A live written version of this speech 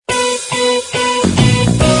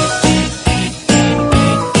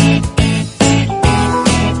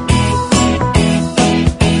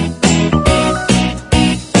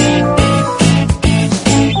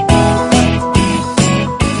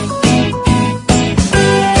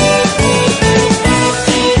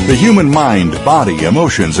The human mind, body,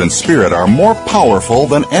 emotions, and spirit are more powerful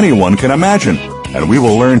than anyone can imagine, and we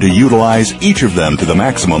will learn to utilize each of them to the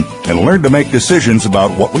maximum and learn to make decisions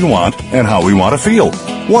about what we want and how we want to feel.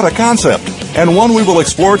 What a concept, and one we will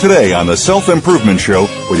explore today on the Self-Improvement Show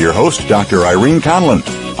with your host, Dr. Irene Conlon.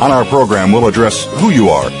 On our program, we'll address who you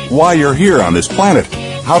are, why you're here on this planet,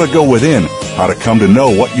 how to go within, how to come to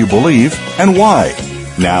know what you believe, and why.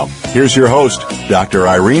 Now, here's your host, Dr.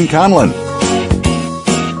 Irene Conlon.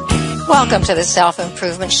 Welcome to the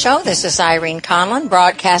Self-Improvement Show. This is Irene Conlon,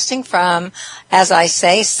 broadcasting from, as I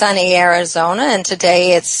say, sunny Arizona. And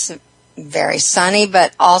today it's very sunny,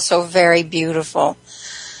 but also very beautiful.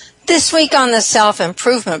 This week on the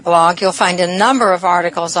Self-Improvement blog, you'll find a number of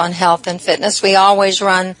articles on health and fitness. We always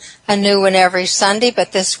run a new one every Sunday,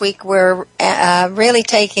 but this week we're really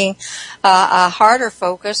taking a harder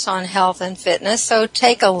focus on health and fitness. So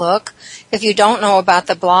take a look. If you don't know about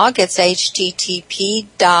the blog, it's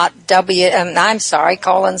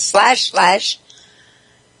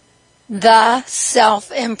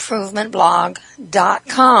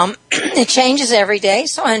http://theselfimprovementblog.com. It changes every day,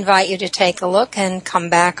 so I invite you to take a look and come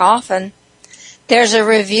back often. There's a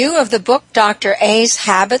review of the book Dr. A's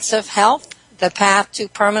Habits of Health, The Path to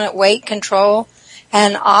Permanent Weight Control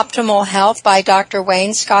and Optimal Health by Dr.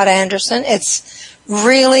 Wayne Scott Anderson. It's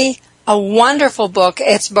really a wonderful book.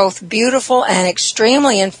 It's both beautiful and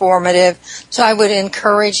extremely informative, so I would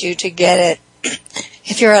encourage you to get it.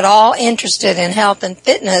 If you're at all interested in health and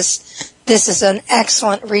fitness, this is an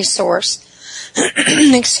excellent resource.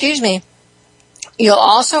 Excuse me. You'll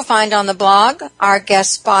also find on the blog our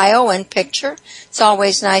guest bio and picture. It's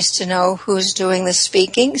always nice to know who's doing the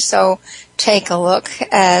speaking, so take a look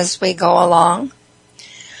as we go along.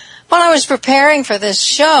 While I was preparing for this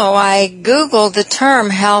show, I Googled the term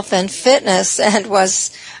health and fitness and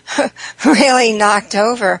was really knocked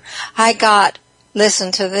over. I got,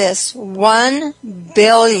 listen to this,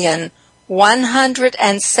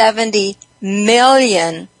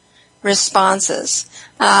 1,170,000,000 responses.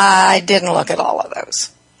 I didn't look at all of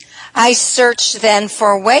those. I searched then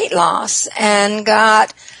for weight loss and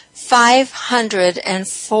got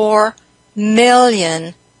 504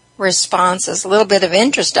 million responses. A little bit of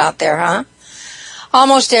interest out there, huh?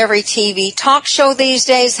 Almost every TV talk show these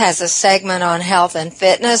days has a segment on health and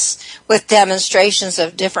fitness with demonstrations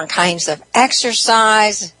of different kinds of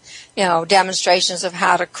exercise, demonstrations of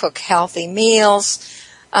how to cook healthy meals,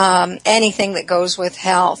 anything that goes with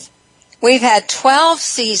health. We've had 12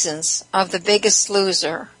 seasons of The Biggest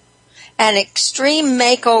Loser. An Extreme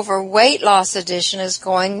Makeover Weight Loss edition is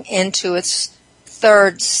going into its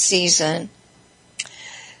third season.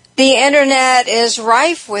 The Internet is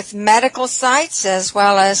rife with medical sites as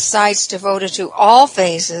well as sites devoted to all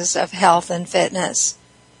phases of health and fitness.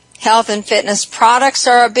 Health and fitness products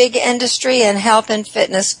are a big industry, and health and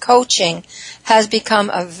fitness coaching has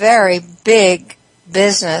become a very big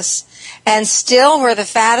business. And still, we're the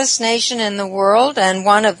fattest nation in the world and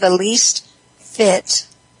one of the least fit.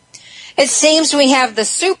 It seems we have the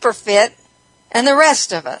super fit and the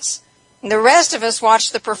rest of us. The rest of us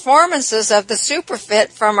watch the performances of the super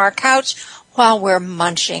fit from our couch while we're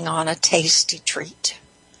munching on a tasty treat.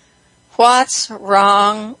 What's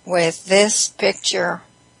wrong with this picture?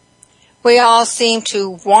 We all seem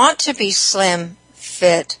to want to be slim,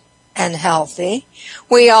 fit, and healthy.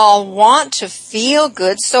 We all want to feel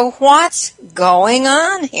good, so what's going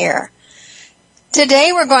on here?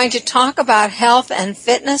 Today we're going to talk about health and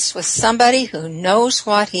fitness with somebody who knows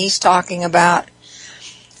what he's talking about.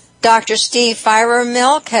 Dr. Steve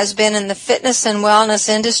Feyrer-Melk has been in the fitness and wellness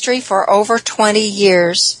industry for over 20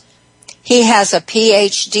 years. He has a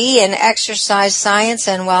Ph.D. in exercise science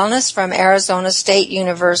and wellness from Arizona State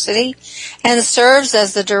University and serves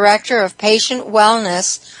as the Director of Patient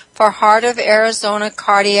Wellness for Heart of Arizona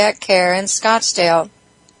Cardiac Care in Scottsdale.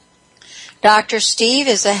 Dr. Steve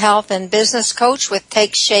is a health and business coach with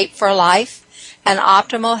Take Shape for Life, an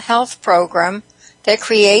optimal health program that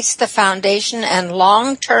creates the foundation and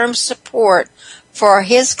long-term support for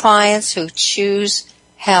his clients who choose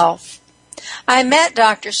health. I met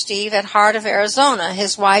Dr. Steve at Heart of Arizona.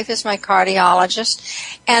 His wife is my cardiologist,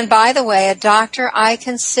 and by the way, a doctor I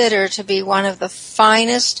consider to be one of the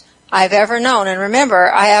finest I've ever known. And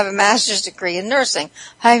remember, I have a master's degree in nursing.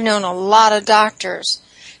 I've known a lot of doctors.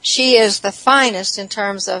 She is the finest in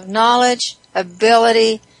terms of knowledge,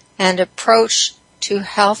 ability, and approach to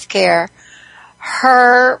health care.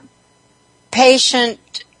 Her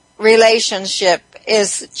patient relationship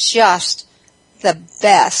is just the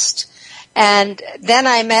best. And then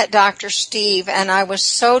I met Dr. Steve, and I was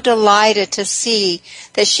so delighted to see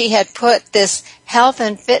that she had put this health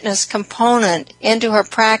and fitness component into her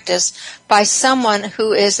practice by someone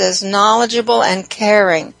who is as knowledgeable and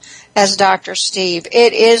caring as Dr. Steve.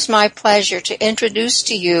 It is my pleasure to introduce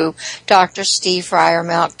to you Dr. Steve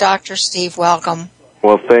Feyrer-Melk. Dr. Steve, welcome.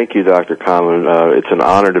 Well, thank you, Dr. Conlon. It's an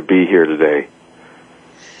honor to be here today.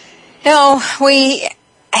 You know, we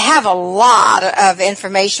have a lot of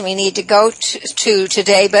information we need to go to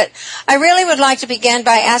today, but I really would like to begin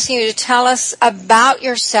by asking you to tell us about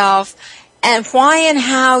yourself and why and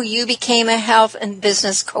how you became a health and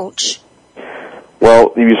business coach.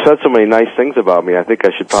 Well, you said so many nice things about me. I think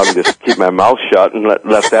I should probably just keep my mouth shut and let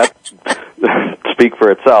that speak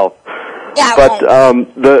for itself. Yeah, but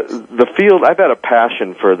the field, I've had a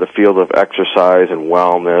passion for the field of exercise and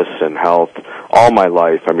wellness and health all my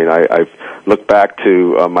life. I mean, I've looked back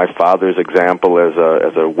to my father's example as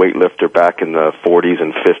a weightlifter back in the 40s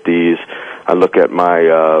and 50s. I look at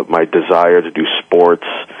my desire to do sports,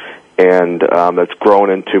 and that's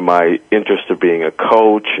grown into my interest of being a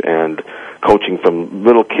coach and coaching from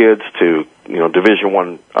little kids to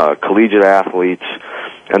Division I collegiate athletes,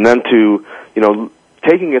 and then to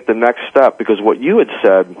taking it the next step, because what you had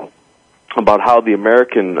said about how the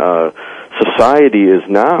American society is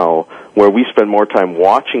now, where we spend more time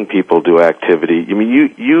watching people do activity, I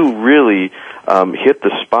mean, you really hit the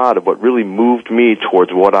spot of what really moved me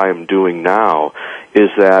towards what I am doing now, is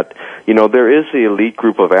that, there is the elite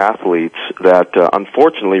group of athletes that,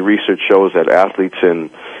 unfortunately, research shows that athletes in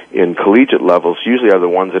collegiate levels usually are the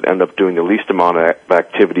ones that end up doing the least amount of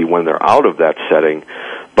activity when they're out of that setting.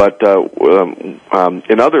 But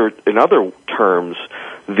in other terms,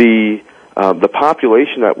 the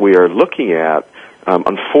population that we are looking at,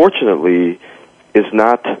 unfortunately, is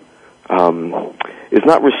not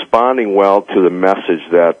responding well to the message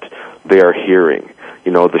that they are hearing.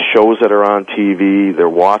 The shows that are on TV, they're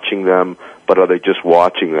watching them, but are they just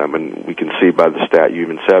watching them? And we can see by the stat you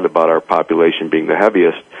even said about our population being the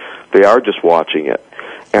heaviest, they are just watching it.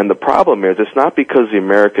 And the problem is, it's not because the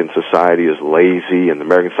American society is lazy and the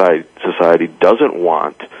American society doesn't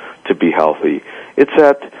want to be healthy. It's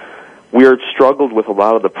that we are struggled with a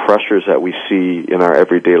lot of the pressures that we see in our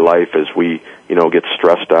everyday life as we, get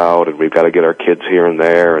stressed out and we've got to get our kids here and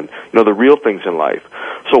there and, the real things in life.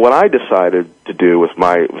 So what I decided to do with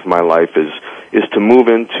my life is to move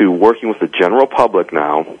into working with the general public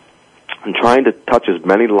now and trying to touch as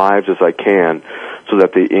many lives as I can so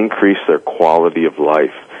that they increase their quality of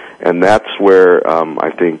life. And that's where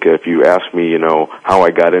I think if you ask me, how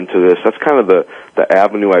I got into this, that's kind of the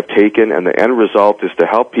avenue I've taken, and the end result is to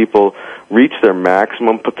help people reach their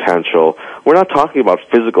maximum potential. We're not talking about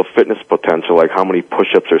physical fitness potential, like how many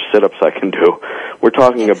push-ups or sit-ups I can do. We're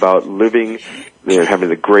talking about living and having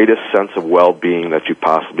the greatest sense of well-being that you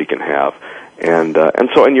possibly can have. And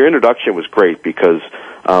so your introduction was great because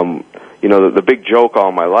the big joke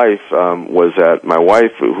all my life was that my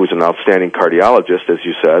wife, who's an outstanding cardiologist, as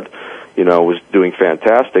you said, was doing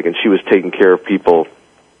fantastic, and she was taking care of people,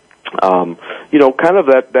 kind of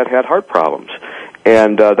that had heart problems.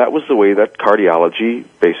 And that was the way that cardiology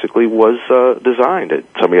basically was designed.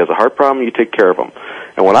 Somebody has a heart problem, you take care of them.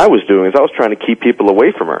 And what I was doing is I was trying to keep people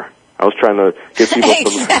away from her. I was trying to get people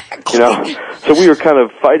exactly. So we were kind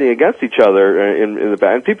of fighting against each other in the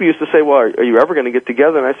back. And people used to say, well, are you ever going to get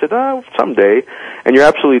together? And I said, someday. And you're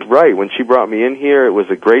absolutely right. When she brought me in here, it was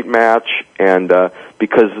a great match, and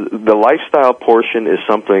because the lifestyle portion is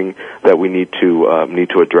something that we need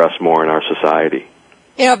to address more in our society.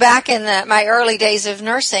 Back in my early days of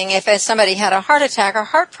nursing, if somebody had a heart attack or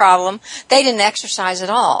heart problem, they didn't exercise at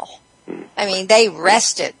all. I mean, they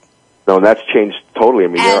rested. No, that's changed totally. I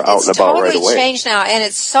mean, they're out and about right away. It's totally changed now, and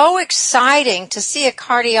it's so exciting to see a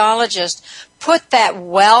cardiologist put that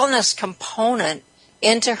wellness component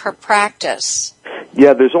into her practice.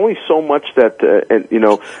 Yeah, there's only so much that,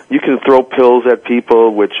 you can throw pills at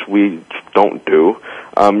people, which we don't do.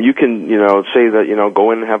 You can, say that,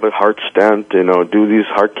 go in and have a heart stent, do these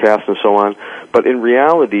heart casts and so on. But in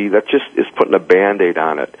reality, that just is putting a Band-Aid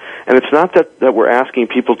on it. And it's not that we're asking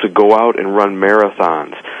people to go out and run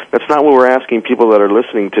marathons. That's not what we're asking people that are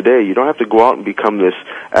listening today. You don't have to go out and become this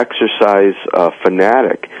exercise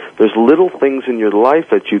fanatic. There's little things in your life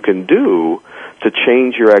that you can do to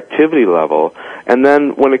change your activity level. And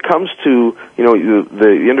then when it comes to,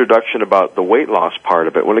 the introduction about the weight loss part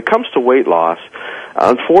of it, when it comes to weight loss,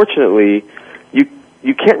 unfortunately,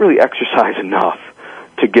 you can't really exercise enough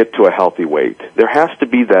to get to a healthy weight. There has to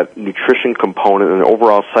be that nutrition component and an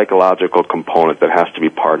overall psychological component that has to be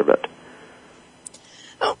part of it.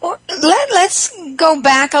 Let's go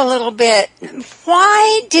back a little bit.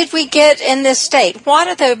 Why did we get in this state? What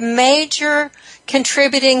are the major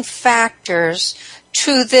contributing factors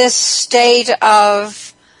to this state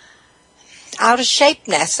of out of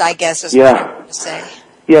shapeness, I guess is what I'm going to say.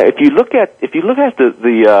 Yeah, if you look at the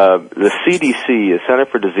CDC, the Center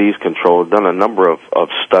for Disease Control, have done a number of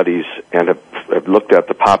studies and have looked at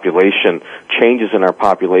the population changes in our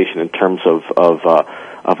population in terms of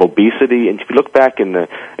obesity. And if you look back in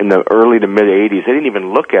the early to mid '80s, they didn't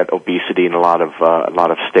even look at obesity in a lot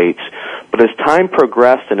of states. But as time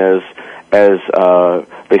progressed and as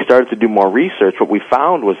they started to do more research, what we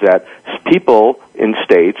found was that people in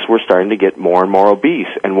states were starting to get more and more obese.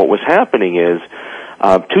 And what was happening is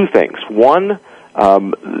two things. One,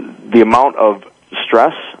 the amount of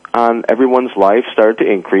stress on everyone's life started to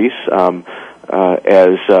increase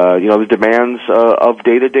as the demands of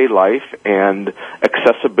day-to-day life and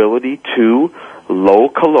accessibility to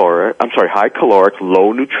high caloric,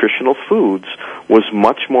 low nutritional foods was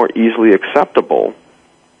much more easily acceptable.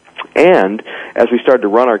 And as we started to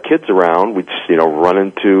run our kids around, we'd run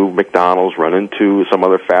into McDonald's, run into some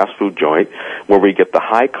other fast food joint where we get the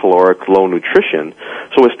high caloric, low nutrition.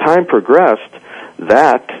 So as time progressed,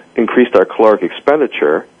 that increased our caloric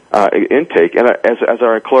expenditure intake, and as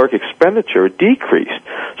our caloric expenditure decreased.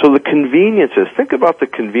 So the conveniences, think about the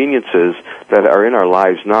conveniences that are in our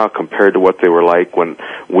lives now compared to what they were like when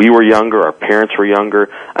we were younger, our parents were younger.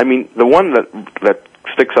 I mean, the one that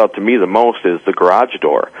sticks out to me the most is the garage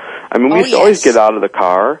door. I mean, we used to always get out of the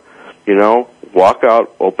car, walk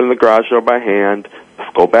out, open the garage door by hand,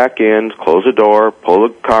 go back in, close the door, pull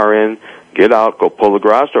the car in, get out, go pull the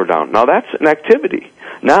garage door down. Now that's an activity.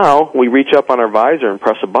 Now we reach up on our visor and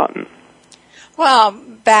press a button. Well,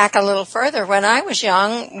 back a little further, when I was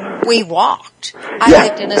young, we walked. I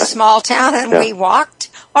lived in a small town, and we walked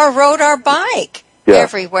or rode our bike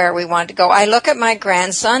everywhere we wanted to go. I look at my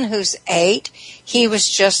grandson, who's 8. He was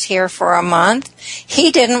just here for a month.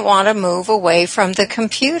 He didn't want to move away from the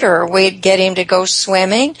computer. We'd get him to go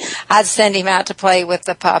swimming. I'd send him out to play with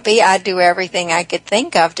the puppy. I'd do everything I could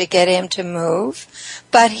think of to get him to move.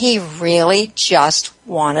 But he really just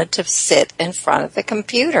wanted to sit in front of the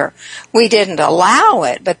computer. We didn't allow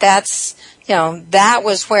it, but that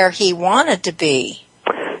was where he wanted to be.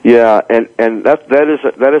 Yeah, and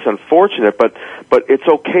that is unfortunate, but it's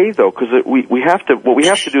okay though, because what we have to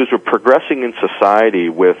do is we're progressing in society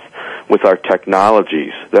with our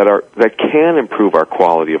technologies that can improve our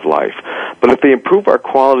quality of life. But if they improve our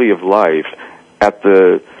quality of life at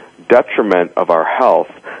the detriment of our health,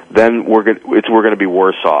 then we're going to be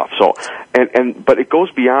worse off. So, but it goes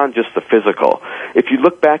beyond just the physical. If you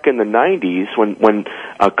look back in the 90s, when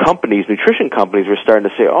nutrition companies were starting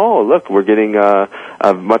to say, "Oh, look, we're getting a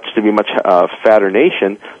much fatter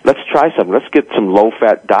nation. Let's try something. Let's get some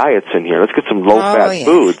low-fat diets in here. Let's get some low-fat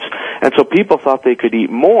foods." And so people thought they could eat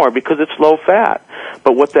more because it's low-fat.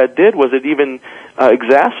 But what that did was it even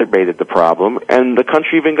exacerbated the problem, and the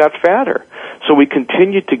country even got fatter. So we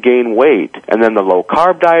continued to gain weight, and then the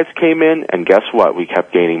low-carb diets came in, and guess what? We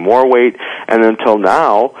kept gaining more weight, and until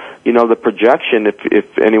now, the projection,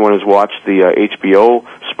 if anyone has watched the HBO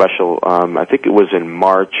special, I think it was in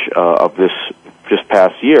March of this just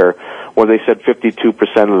past year, where they said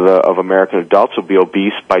 52% of American adults will be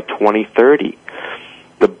obese by 2030.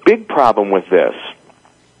 The big problem with this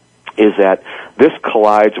is that this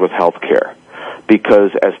collides with healthcare,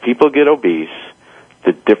 because as people get obese,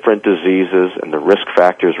 the different diseases and the risk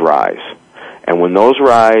factors rise. And when those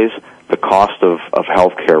rise, the cost of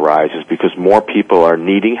healthcare rises because more people are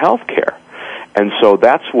needing healthcare. And so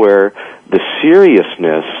that's where the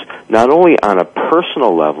seriousness, not only on a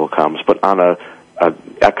personal level comes, but on a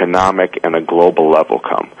economic and a global level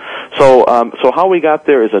come. So how we got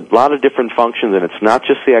there is a lot of different functions, and it's not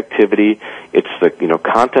just the activity, it's the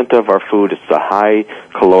content of our food, it's the high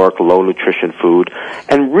caloric, low nutrition food.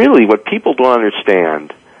 And really what people don't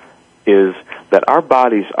understand is that our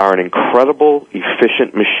bodies are an incredible,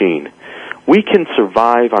 efficient machine. We can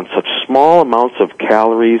survive on such small amounts of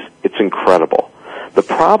calories, it's incredible. The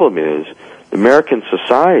problem is American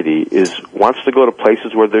society wants to go to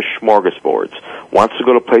places where there's smorgasbords, wants to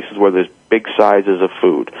go to places where there's big sizes of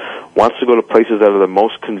food, wants to go to places that are the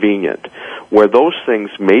most convenient, where those things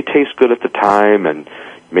may taste good at the time and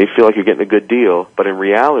may feel like you're getting a good deal, but in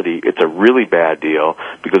reality, it's a really bad deal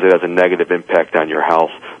because it has a negative impact on your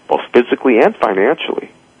health, both physically and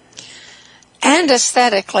financially. And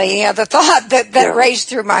aesthetically, the thought that raced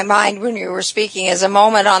through my mind when you were speaking is a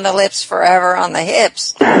moment on the lips, forever on the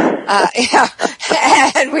hips.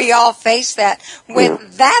 And we all face that.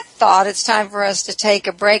 With that thought, it's time for us to take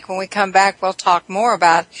a break. When we come back, we'll talk more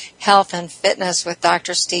about health and fitness with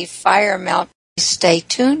Dr. Steve Feyrer-Melk. Stay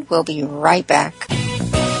tuned. We'll be right back.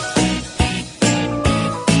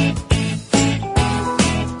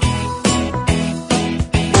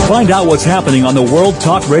 Find out what's happening on the World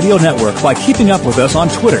Talk Radio Network by keeping up with us on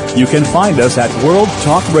Twitter. You can find us at World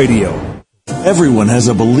Talk Radio. Everyone has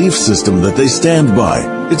a belief system that they stand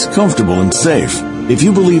by. It's comfortable and safe. If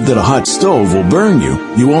you believe that a hot stove will burn you,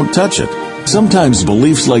 you won't touch it. Sometimes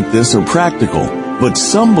beliefs like this are practical, but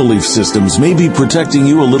some belief systems may be protecting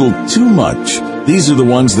you a little too much. These are the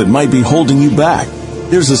ones that might be holding you back.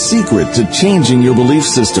 There's a secret to changing your belief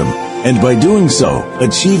system, and by doing so,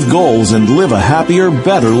 achieve goals and live a happier,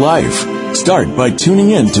 better life. Start by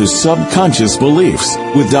tuning in to Subconscious Beliefs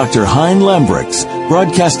with Dr. Hein Lambrix,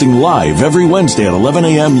 broadcasting live every Wednesday at 11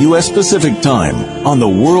 a.m. U.S. Pacific Time on the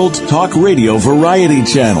World Talk Radio Variety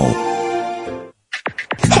Channel.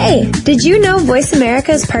 Hey, did you know Voice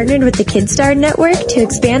America has partnered with the KidStar Network to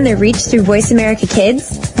expand their reach through Voice America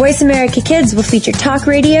Kids? Voice America Kids will feature talk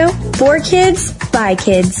radio for kids, by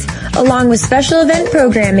kids, along with special event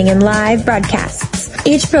programming and live broadcasts.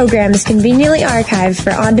 Each program is conveniently archived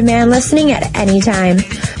for on-demand listening at any time.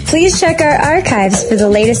 Please check our archives for the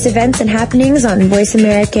latest events and happenings on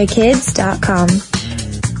voiceamericakids.com.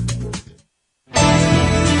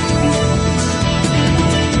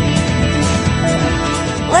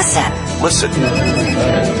 Listen.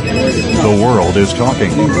 The world is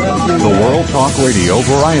talking. The World Talk Radio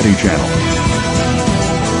Variety Channel.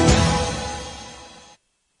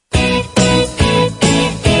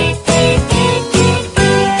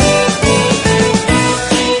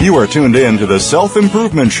 You are tuned in to the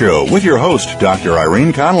Self-Improvement Show with your host, Dr.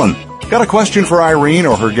 Irene Conlon. Got a question for Irene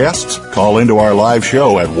or her guests? Call into our live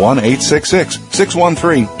show at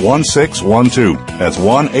 1-866-613-1612. That's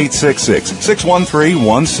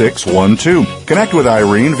 1-866-613-1612. Connect with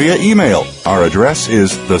Irene via email. Our address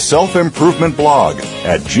is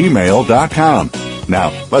theselfimprovementblog@gmail.com.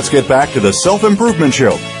 Now, let's get back to the Self-Improvement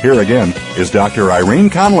Show. Here again is Dr. Irene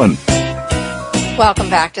Conlon. Welcome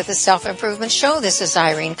back to the Self-Improvement Show. This is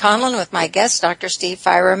Irene Conlon with my guest, Dr. Steve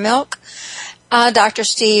Feyrer-Melk. Dr.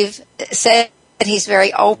 Steve said he's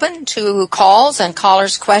very open to calls and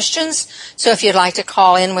callers' questions. So if you'd like to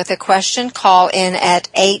call in with a question, call in at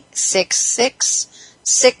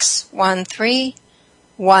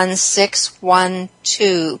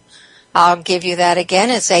 866-613-1612. I'll give you that again.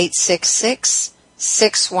 It's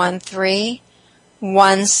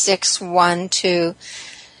 866-613-1612.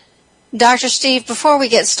 Dr. Steve, before we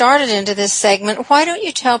get started into this segment, why don't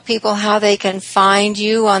you tell people how they can find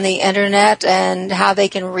you on the Internet and how they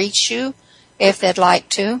can reach you if they'd like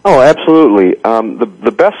to? Oh, absolutely.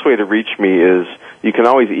 The best way to reach me is you can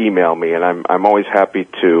always email me, and I'm always happy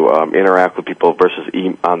to interact with people versus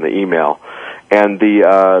on the email. And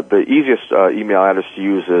the easiest email address to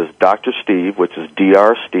use is Dr. Steve, which is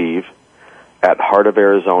drsteve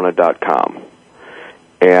 @heartofarizona.com.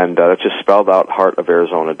 And that's just spelled out,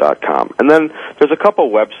 heartofarizona.com. And then there's a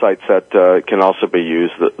couple websites that can also be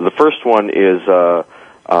used. The first one is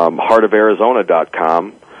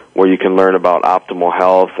heartofarizona.com, where you can learn about optimal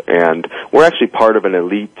health. And we're actually part of an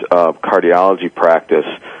elite cardiology practice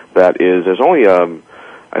that is, there's only,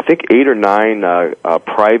 I think, 8 or 9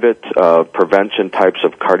 private prevention types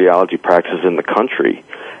of cardiology practices in the country.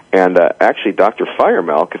 And actually, Dr.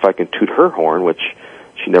 Feyrer-Melk, if I can toot her horn, which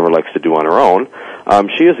she never likes to do on her own,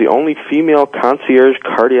 she is the only female concierge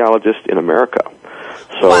cardiologist in America.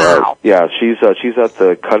 So, wow. Yeah, she's at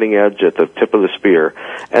the cutting edge, at the tip of the spear.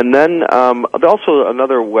 And then also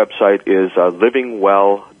another website is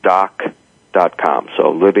livingwelldoc.com.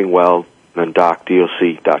 So livingwell and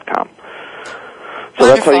doc.com. So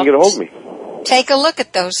that's how you can get a hold of me. Take a look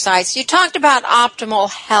at those sites. You talked about optimal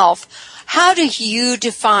health. How do you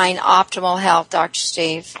define optimal health, Dr.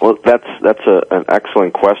 Steve? Well, that's an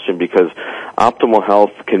excellent question, because optimal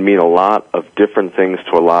health can mean a lot of different things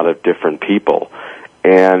to a lot of different people.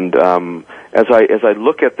 And as I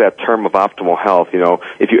look at that term of optimal health,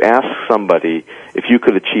 if you ask somebody if you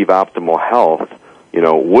could achieve optimal health,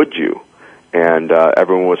 would you? And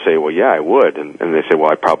everyone would say, well, yeah, I would. And they say,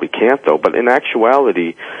 well, I probably can't, though. But in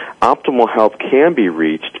actuality, optimal health can be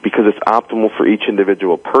reached because it's optimal for each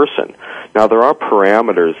individual person. Now, there are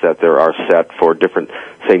parameters that there are set for different,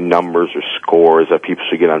 say, numbers or scores that people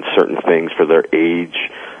should get on certain things for their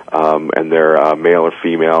age and their male or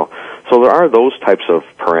female. So there are those types of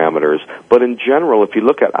parameters. But in general, if you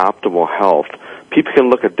look at optimal health, people can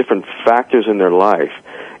look at different factors in their life.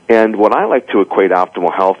 And what I like to equate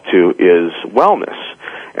optimal health to is wellness.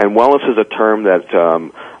 And wellness is a term that a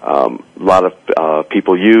lot of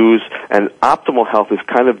people use. And optimal health is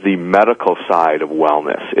kind of the medical side of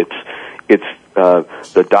wellness. It's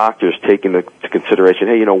the doctors take into consideration,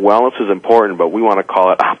 hey, wellness is important, but we want to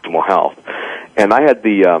call it optimal health. And I had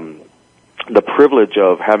the privilege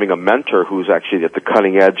of having a mentor who's actually at the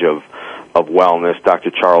cutting edge of wellness, Dr.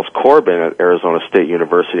 Charles Corbin at Arizona State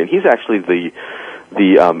University, and he's actually the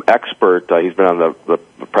expert. He's been on the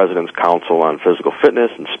President's Council on Physical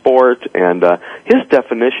Fitness and Sport, and his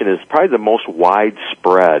definition is probably the most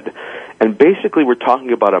widespread. And basically, we're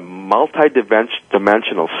talking about a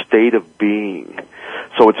multi-dimensional state of being.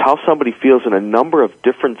 So it's how somebody feels in a number of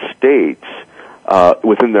different states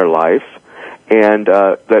within their life, and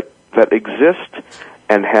that exist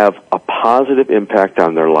and have a positive impact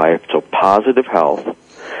on their life, so positive health,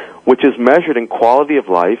 which is measured in quality of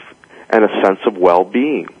life and a sense of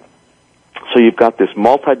well-being. So you've got this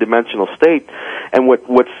multidimensional state, and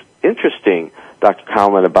what's interesting, Dr.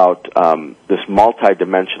 Conlon, about this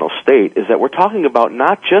multidimensional state is that we're talking about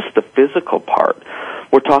not just the physical part.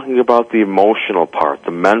 We're talking about the emotional part,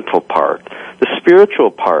 the mental part, the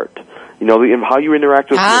spiritual part, how you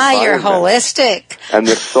interact with the environment. You're holistic. And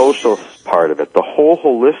the social part of it, the whole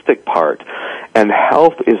holistic part. And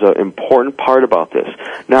health is an important part about this.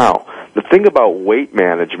 Now, the thing about weight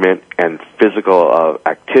management and physical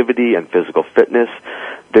activity and physical fitness,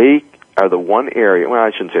 they are the one area, well,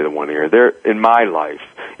 I shouldn't say the one area, they're, in my life,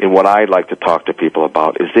 in what I like to talk to people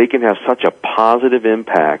about, is they can have such a positive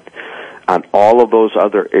impact on all of those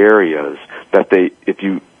other areas that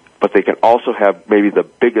but they can also have maybe the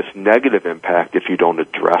biggest negative impact if you don't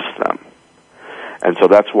address them. And so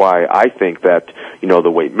that's why I think that,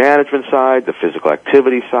 the weight management side, the physical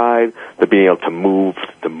activity side, the being able to move,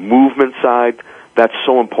 the movement side, that's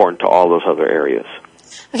so important to all those other areas.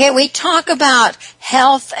 Okay, we talk about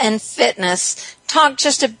health and fitness. Talk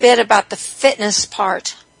just a bit about the fitness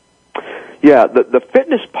part. Yeah, the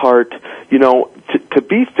fitness part, to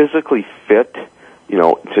be physically fit,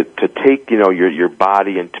 to take, your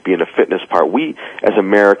body and to be in a fitness part, we as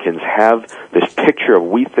Americans have this picture of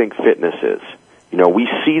we think fitness is. We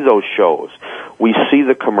see those shows. We see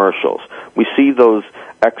the commercials. We see those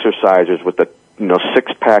exercisers with the,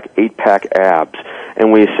 6-pack, 8-pack abs.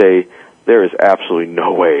 And we say, there is absolutely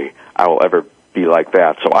no way I will ever be like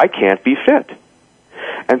that, so I can't be fit.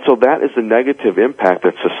 And so that is the negative impact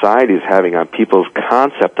that society is having on people's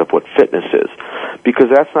concept of what fitness is. Because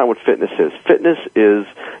that's not what fitness is. Fitness is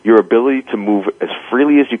your ability to move as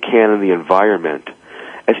freely as you can in the environment,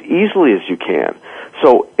 as easily as you can.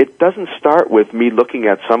 So it doesn't start with me looking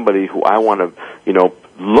at somebody who I want to,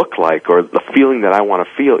 look like, or the feeling that I want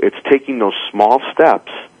to feel. It's taking those small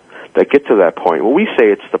steps that get to that point. Well, we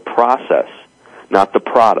say it's the process, not the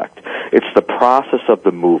product. It's the process of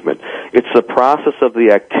the movement. It's the process of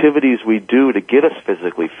the activities we do to get us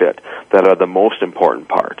physically fit that are the most important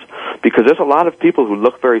part. Because there's a lot of people who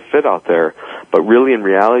look very fit out there, but really in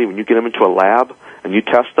reality, when you get them into a lab and you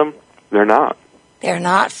test them, they're not. They're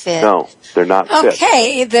not fit. No, they're not fit.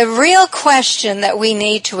 Okay, the real question that we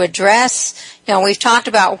need to address, we've talked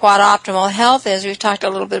about what optimal health is. We've talked a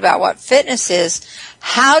little bit about what fitness is.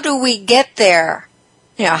 How do we get there?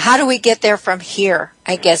 How do we get there from here,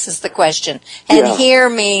 I guess is the question. And here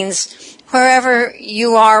means wherever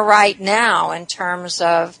you are right now in terms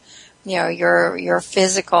of, your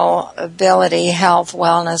physical ability, health,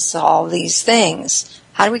 wellness, all these things.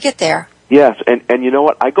 How do we get there? Yes, and you know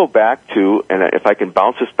what? I go back to, and if I can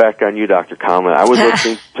bounce this back on you, Dr. Conlon, I was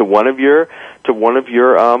listening to one of your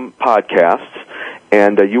podcasts,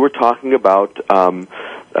 and you were talking about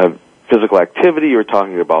physical activity, you were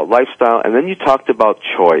talking about lifestyle, and then you talked about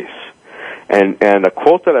choice. And a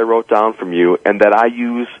quote that I wrote down from you, and that I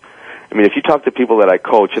use, if you talk to people that I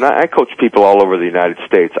coach, and I coach people all over the United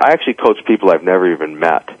States, I actually coach people I've never even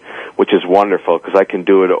met, which is wonderful, because I can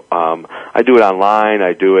do it, I do it online,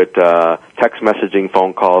 I do it text messaging,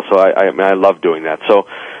 phone calls, so I love doing that. So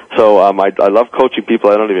I love coaching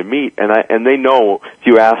people I don't even meet, and they know, if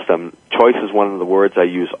you ask them, choice is one of the words I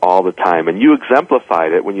use all the time. And you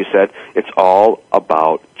exemplified it when you said it's all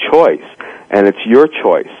about choice, and it's your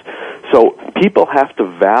choice. So people have to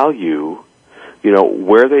value,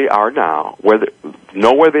 where they are now,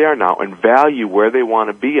 know where they are now, and value where they want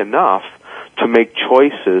to be enough to make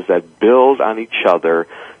choices that build on each other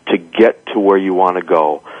to get to where you want to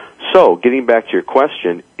go. So, getting back to your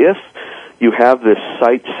question, if you have this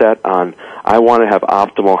sight set on, I want to have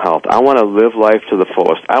optimal health, I want to live life to the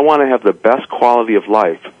fullest, I want to have the best quality of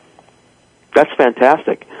life, that's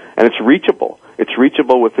fantastic. And it's reachable. It's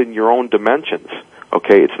reachable within your own dimensions.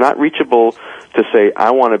 Okay? It's not reachable to say,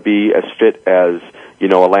 I want to be as fit as, a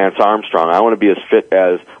Lance Armstrong. I want to be as fit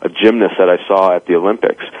as a gymnast that I saw at the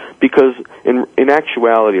Olympics. Because in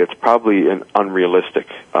actuality, it's probably an unrealistic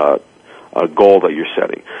goal that you're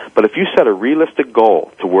setting. But if you set a realistic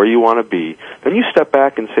goal to where you want to be, then you step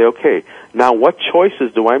back and say, okay, now what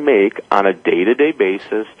choices do I make on a day-to-day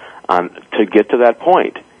basis to get to that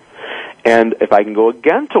point? And if I can go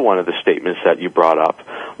again to one of the statements that you brought up,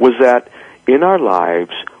 was that in our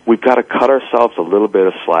lives, we've got to cut ourselves a little bit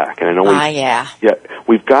of slack. And I know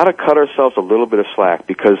we've got to cut ourselves a little bit of slack,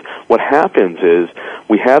 because what happens is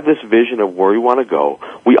we have this vision of where we want to go.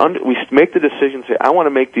 We make the decision, say, I want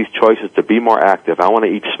to make these choices to be more active. I want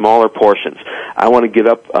to eat smaller portions. I want to get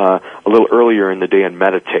up a little earlier in the day and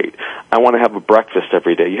meditate. I want to have a breakfast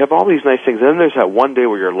every day. You have all these nice things. And then there's that one day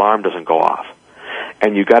where your alarm doesn't go off.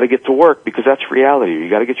 And you got to get to work, because that's reality. You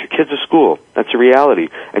got to get your kids to school. That's a reality.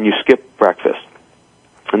 And you skip breakfast.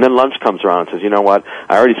 And then lunch comes around and says, you know what,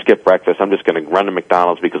 I already skipped breakfast. I'm just going to run to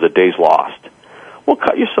McDonald's because the day's lost. Well,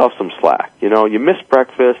 cut yourself some slack. You know, you missed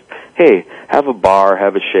breakfast. Hey, have a bar,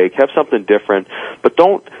 have a shake, have something different. But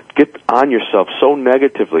don't get on yourself so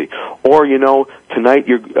negatively. Or, you know, tonight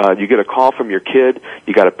you get a call from your kid.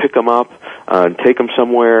 You got to pick them up and take them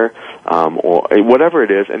somewhere, or whatever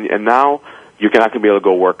it is. And now you're not going to be able to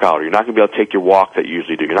go work out, or you're not going to be able to take your walk that you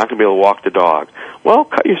usually do. You're not going to be able to walk the dog. Well,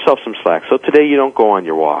 cut yourself some slack. So today you don't go on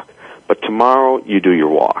your walk, but tomorrow you do your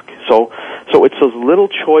walk. So it's those little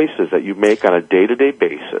choices that you make on a day-to-day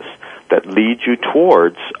basis that lead you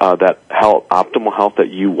towards that optimal health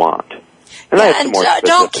that you want. And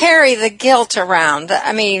don't carry the guilt around.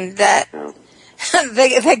 I mean,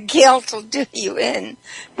 the guilt will do you in.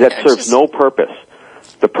 That serves no purpose.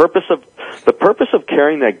 The purpose of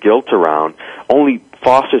carrying that guilt around only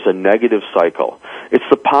fosters a negative cycle. It's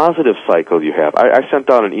the positive cycle you have. I sent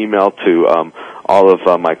out an email to all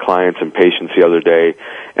of my clients and patients the other day,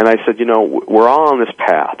 and I said, you know, we're all on this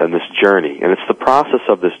path and this journey, and it's the process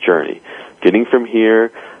of this journey, getting from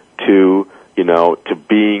here to, you know, to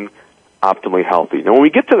being optimally healthy. Now, when we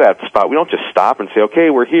get to that spot, we don't just stop and say, okay,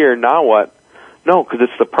 we're here, now what? No, because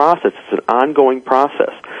it's the process. It's an ongoing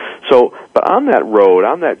process. So, but on that road,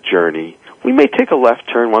 on that journey, we may take a left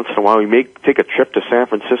turn once in a while. We may take a trip to San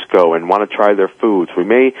Francisco and want to try their foods. We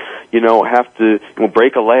may, you know, have to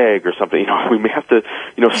break a leg or something. You know, we may have to,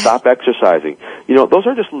 you know, stop exercising. You know, those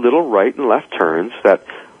are just little right and left turns that,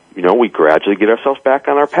 you know, we gradually get ourselves back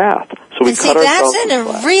on our path. So we cut ourselves.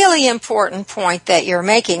 That's a really important point that you're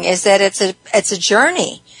making, is that it's a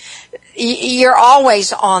journey. You're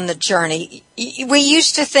always on the journey. We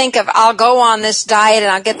used to think of, I'll go on this diet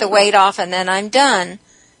and I'll get the weight off and then I'm done.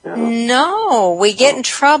 Yeah. No, we get in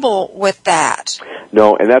trouble with that.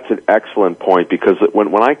 No, and that's an excellent point, because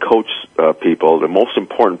when I coach people, the most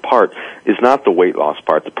important part is not the weight loss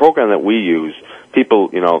part. The program that we use, people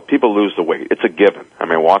lose the weight. It's a given. I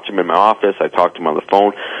mean, I watch them in my office. I talk to them on the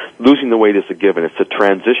phone. Losing the weight is a given. It's a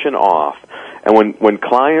transition off. And when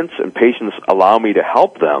clients and patients allow me to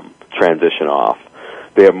help them transition off,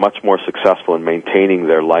 they are much more successful in maintaining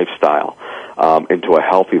their lifestyle into a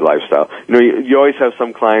healthy lifestyle. You know, you always have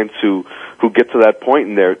some clients who get to that point,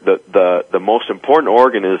 and the most important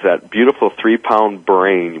organ is that beautiful 3-pound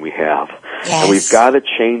brain we have. Yes. And we've got to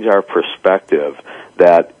change our perspective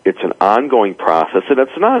that it's an ongoing process, and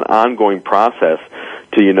it's not an ongoing process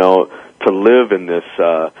to live in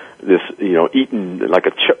this eating like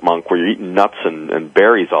a chipmunk where you're eating nuts and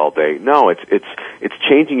berries all day. No, it's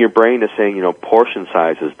changing your brain to saying, portion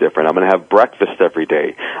size is different. I'm going to have breakfast every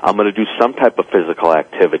day. I'm going to do some type of physical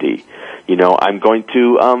activity. I'm going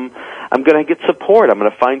to get support. I'm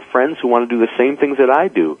going to find friends who want to do the same things that I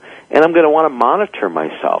do. And I'm going to want to monitor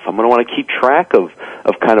myself. I'm going to want to keep track of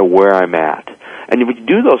kind of where I'm at. And if you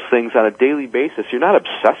do those things on a daily basis, you're not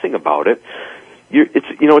obsessing about it.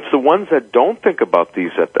 It's the ones that don't think about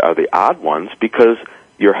these that are the odd ones, because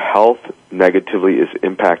your health negatively is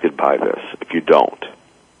impacted by this if you don't.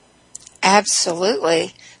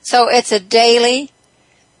 Absolutely. So it's a journey.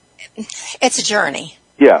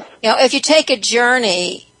 Yes. If you take a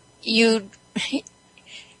journey, it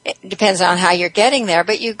depends on how you're getting there,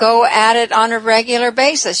 but you go at it on a regular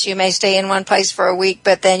basis. You may stay in one place for a week,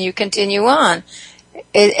 but then you continue on.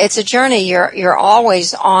 It's a journey. You're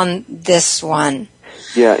always on this one.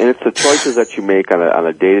 Yeah, and it's the choices that you make on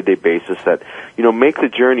a day-to-day basis that make the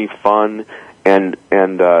journey fun, and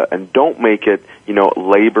don't make it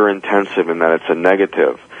labor intensive in that it's a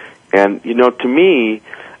negative. And to me,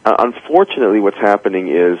 unfortunately, what's happening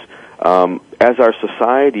is as our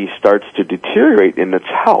society starts to deteriorate in its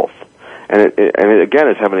health, and it again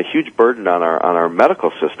is having a huge burden on our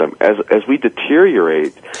medical system as we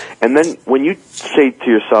deteriorate. And then when you say to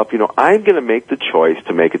yourself, I'm going to make the choice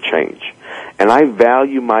to make a change, and I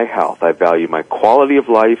value my health, I value my quality of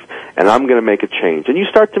life, and I'm going to make a change. And you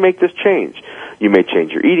start to make this change. You may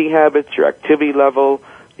change your eating habits, your activity level,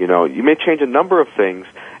 You know, you may change a number of things,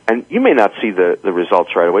 and you may not see the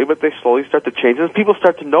results right away, but they slowly start to change, and people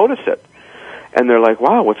start to notice it. And they're like,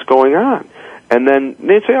 wow, what's going on? And then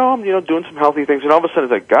they say, oh, I'm, doing some healthy things, and all of a sudden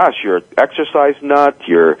it's like, gosh, you're an exercise nut,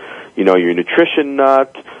 you're a nutrition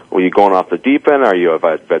nut, or you're going off the deep end, are you a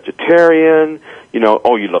vegetarian?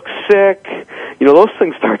 Oh, you look sick. Those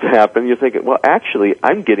things start to happen. You're thinking, well, actually,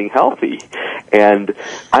 I'm getting healthy, and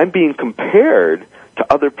I'm being compared to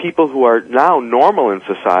other people who are now normal in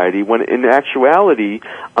society, when in actuality,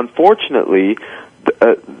 unfortunately,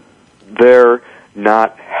 they're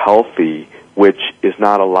not healthy, which is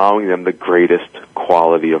not allowing them the greatest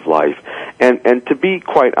quality of life. And to be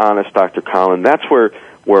quite honest, Dr. Collin, that's where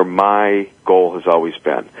my goal has always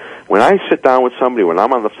been. When I sit down with somebody, when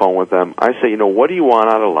I'm on the phone with them, I say, what do you want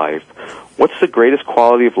out of life? What's the greatest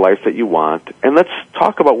quality of life that you want? And let's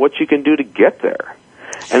talk about what you can do to get there.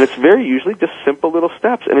 And it's very usually just simple little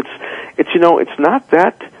steps. And it's not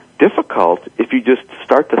that difficult if you just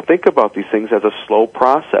start to think about these things as a slow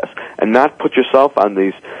process and not put yourself on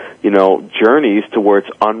these, journeys to where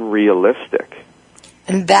it's unrealistic.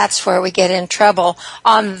 And that's where we get in trouble.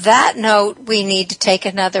 On that note, we need to take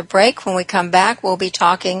another break. When we come back, we'll be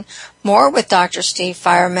talking more with Dr. Steve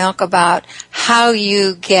Feyrer-Melk about how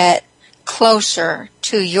you get closer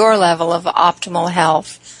to your level of optimal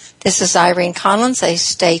health. This is Irene Conlon. Say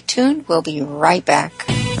stay tuned. We'll be right back.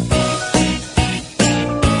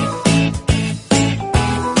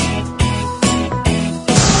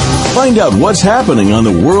 Find out what's happening on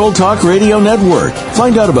the World Talk Radio Network.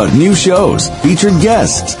 Find out about new shows, featured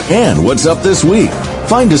guests, and what's up this week.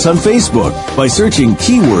 Find us on Facebook by searching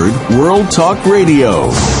keyword World Talk Radio.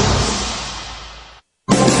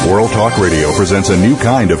 World Talk Radio presents a new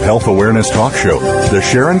kind of health awareness talk show, the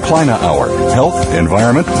Sharon Kleine Hour, Health,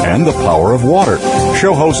 Environment, and the Power of Water.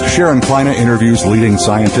 Show host Sharon Kleine interviews leading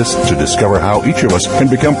scientists to discover how each of us can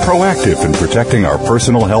become proactive in protecting our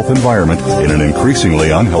personal health environment in an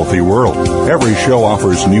increasingly unhealthy world. Every show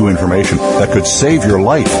offers new information that could save your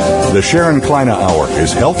life. The Sharon Kleine Hour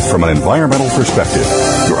is health from an environmental perspective,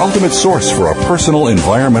 your ultimate source for a personal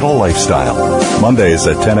environmental lifestyle. Mondays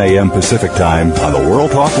at 10 a.m. Pacific Time on the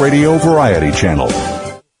World Talk Radio Variety Channel.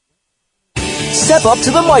 Step up to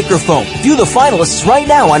the microphone. View the finalists right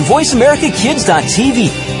now on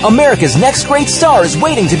VoiceAmericaKids.tv. America's next great star is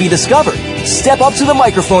waiting to be discovered. Step Up to the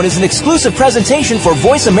Microphone is an exclusive presentation for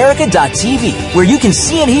VoiceAmerica.tv, where you can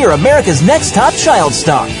see and hear America's next top child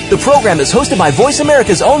star. The program is hosted by Voice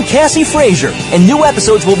America's own Cassie Frazier, and new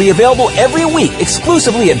episodes will be available every week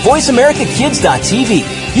exclusively at VoiceAmericaKids.tv.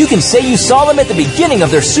 You can say you saw them at the beginning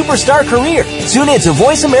of their superstar career. Tune in to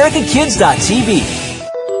VoiceAmericaKids.tv.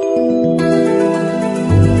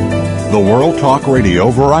 The World Talk Radio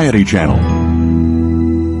Variety Channel.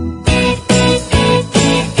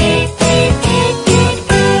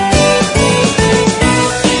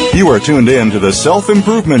 You are tuned in to the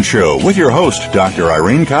Self-Improvement Show with your host, Dr.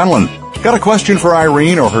 Irene Conlon. Got a question for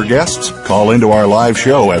Irene or her guests? Call into our live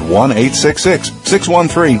show at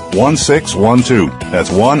 1-866-613-1612.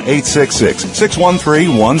 That's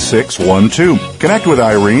 1-866-613-1612. Connect with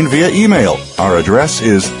Irene via email. Our address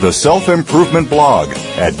is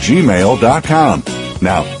theselfimprovementblog@gmail.com.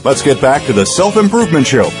 Now, let's get back to the Self-Improvement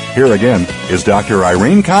Show. Here again is Dr.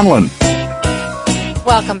 Irene Conlon.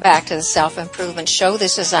 Welcome back to the Self-Improvement Show.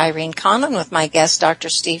 This is Irene Conlon with my guest, Dr.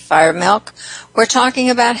 Steve Feyrer-Melk. We're talking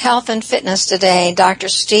about health and fitness today. Dr.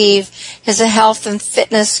 Steve is a health and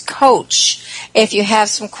fitness coach. If you have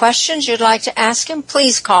some questions you'd like to ask him,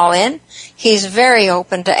 please call in. He's very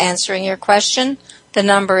open to answering your question. The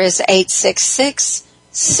number is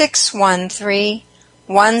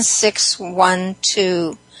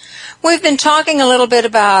 866-613-1612. We've been talking a little bit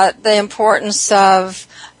about the importance of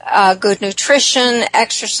good nutrition,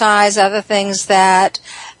 exercise, other things that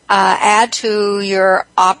add to your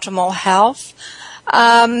optimal health.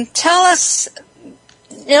 Tell us,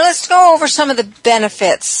 let's go over some of the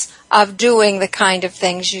benefits of doing the kind of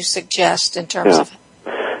things you suggest in terms of.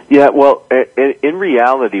 Yeah, well, in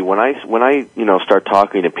reality, when I start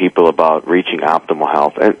talking to people about reaching optimal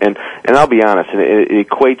health, and I'll be honest, and it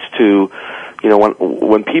equates to,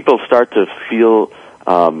 when people start to feel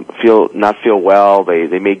well,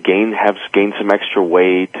 they may gain some extra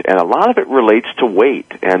weight, and a lot of it relates to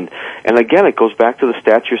weight. And again, it goes back to the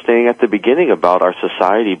stats you're saying at the beginning about our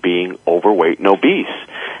society being overweight and obese.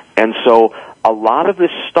 And so a lot of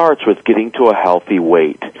this starts with getting to a healthy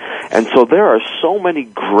weight. And so there are so many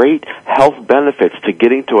great health benefits to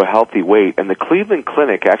getting to a healthy weight, and the Cleveland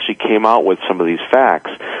Clinic actually came out with some of these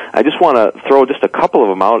facts. I just want to throw just a couple of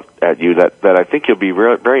them out at you that I think you'll be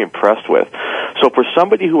very impressed with. So for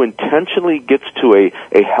somebody who intentionally gets to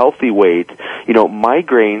a healthy weight,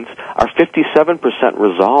 migraines are 57%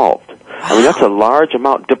 resolved. I mean, that's a large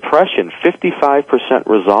amount. Depression, 55%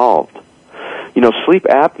 resolved. Sleep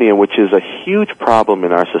apnea, which is a huge problem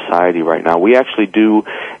in our society right now. We actually do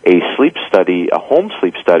a sleep study, a home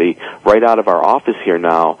sleep study, right out of our office here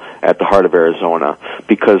now at the heart of Arizona,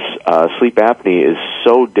 because sleep apnea is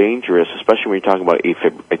so dangerous, especially when you're talking about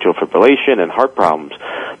atrial fibrillation and heart problems.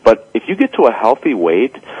 But if you get to a healthy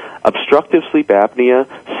weight, obstructive sleep apnea,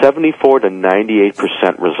 74 to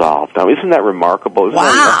 98% resolved. Now, isn't that remarkable?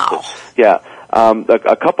 Wow. Yeah.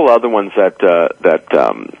 A couple other ones that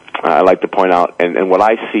I like to point out, and what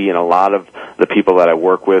I see in a lot of the people that I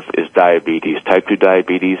work with is diabetes, type 2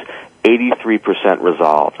 diabetes, 83%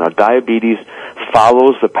 resolved. Now, diabetes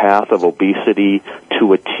follows the path of obesity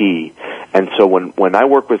to a T. And so when I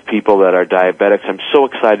work with people that are diabetics, I'm so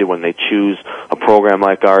excited when they choose a program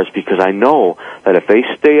like ours, because I know that if they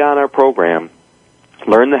stay on our program,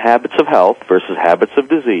 learn the habits of health versus habits of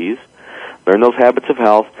disease, learn those habits of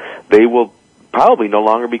health, they will probably no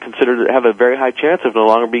longer be considered, have a very high chance of no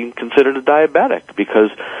longer being considered a diabetic, because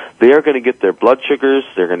they are going to get their blood sugars,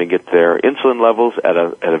 they're going to get their insulin levels at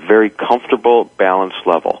a very comfortable, balanced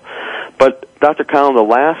level. But Dr. Collin, the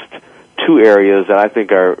last two areas that I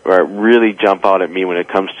think are really jump out at me when it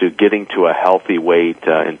comes to getting to a healthy weight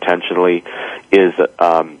intentionally is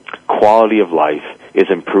quality of life is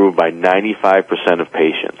improved by 95% of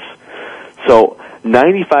patients. So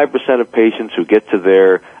 95% of patients who get to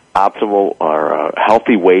their optimal or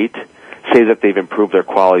healthy weight say that they've improved their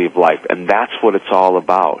quality of life, and that's what it's all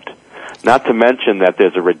about. Not to mention that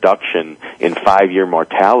there's a reduction in 5-year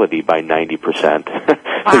mortality by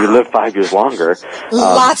 90%. So you live 5 years longer.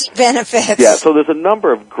 Lots of benefits. Yeah, so there's a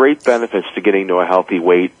number of great benefits to getting to a healthy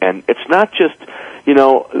weight, and it's not just,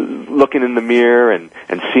 looking in the mirror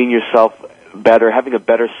and seeing yourself better, having a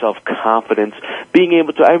better self-confidence, being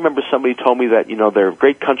able to, I remember somebody told me that, they're a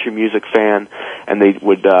great country music fan, and they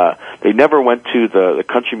never went to the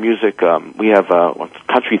country music, we have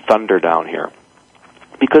Country Thunder down here,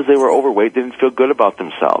 because they were overweight, they didn't feel good about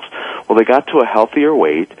themselves. Well, they got to a healthier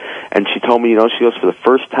weight, and she told me, she goes, for the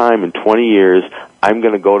first time in 20 years, I'm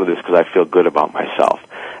going to go to this because I feel good about myself.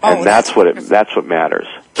 And that's what matters.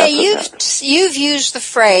 Okay, you've used the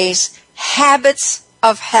phrase habits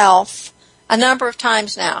of health a number of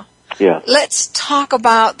times now. Yeah. Let's talk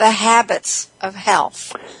about the habits of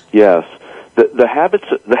health. Yes. The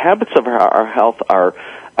habits of our health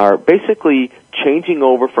are basically changing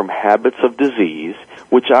over from habits of disease,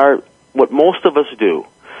 which are what most of us do.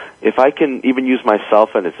 If I can even use myself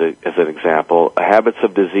as an example, habits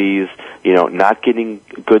of disease, not getting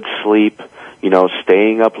good sleep,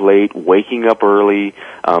 staying up late, waking up early,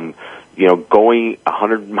 going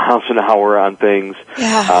 100 miles an hour on things.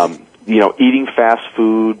 Yeah. Eating fast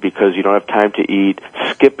food because you don't have time to eat,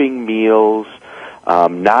 skipping meals,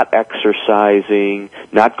 not exercising,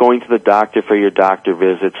 not going to the doctor for your doctor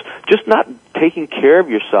visits, just not taking care of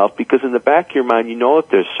yourself, because in the back of your mind you know that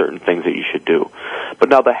there's certain things that you should do. But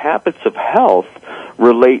now the habits of health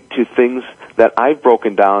relate to things that I've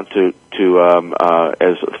broken down to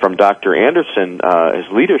as from Dr. Anderson,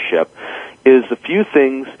 his leadership, is a few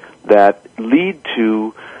things that lead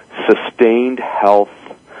to sustained health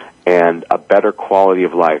and a better quality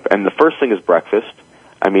of life. And the first thing is breakfast.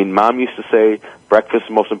 I mean, Mom used to say breakfast is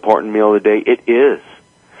the most important meal of the day. It is.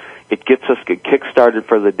 It gets us kick-started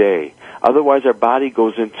for the day. Otherwise, our body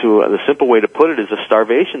goes into, the simple way to put it is a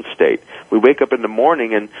starvation state. We wake up in the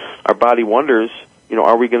morning and our body wonders,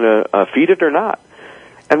 are we going to feed it or not?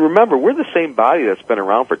 And remember, we're the same body that's been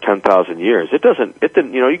around for 10,000 years. It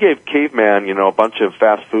didn't, you gave caveman, a bunch of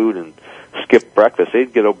fast food and skipped breakfast.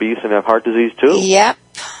 They'd get obese and have heart disease too. Yep.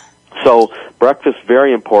 So breakfast,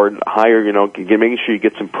 very important. Higher, making sure you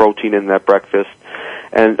get some protein in that breakfast,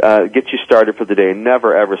 and get you started for the day.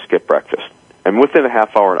 Never ever skip breakfast. And within a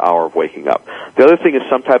half hour, an hour of waking up. The other thing is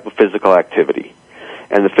some type of physical activity.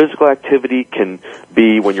 And the physical activity can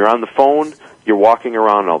be when you're on the phone, you're walking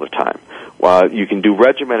around all the time. You can do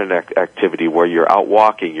regimented activity where you're out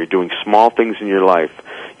walking, you're doing small things in your life.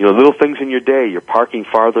 Little things in your day. You're parking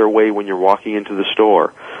farther away when you're walking into the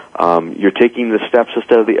store. You're taking the steps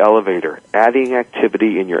instead of the elevator. Adding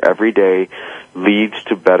activity in your everyday leads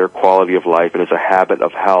to better quality of life, and is a habit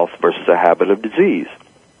of health versus a habit of disease.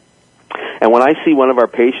 And when I see one of our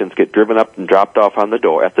patients get driven up and dropped off at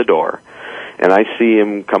the door, and I see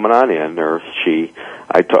him coming on in, or she,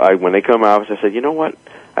 when they come out, I said, you know what?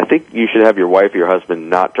 I think you should have your wife or your husband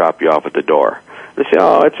not drop you off at the door. They say,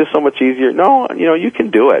 oh, it's just so much easier. No, you can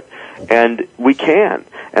do it. And we can.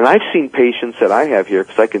 And I've seen patients that I have here,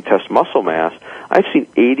 because I can test muscle mass, I've seen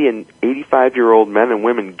 80 and 85-year-old men and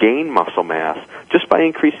women gain muscle mass just by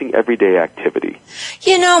increasing everyday activity.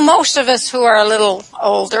 You know, most of us who are a little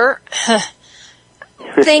older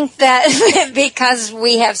think that because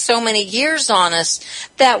we have so many years on us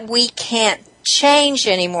that we can't change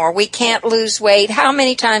anymore. We can't lose weight. How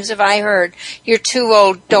many times have I heard, you're too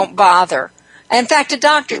old, don't bother? In fact, a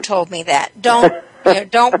doctor told me that.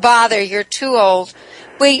 Don't bother, you're too old.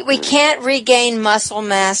 We can't regain muscle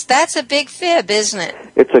mass. That's a big fib, isn't it?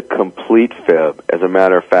 It's a complete fib. As a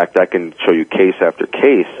matter of fact, I can show you case after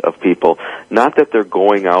case of people, not that they're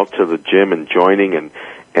going out to the gym and joining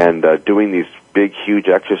and doing these big, huge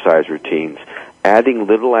exercise routines. Adding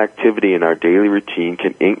little activity in our daily routine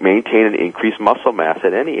can maintain and increase muscle mass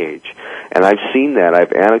at any age. And I've seen that. I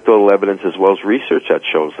have anecdotal evidence as well as research that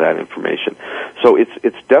shows that information. So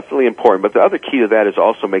it's definitely important. But the other key to that is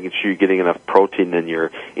also making sure you're getting enough protein in your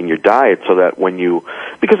diet, so that when you,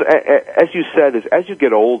 because as you said, as you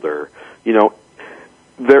get older,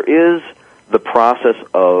 there is the process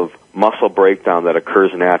of muscle breakdown that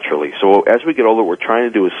occurs naturally. So as we get older, what we're trying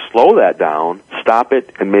to do is slow that down, stop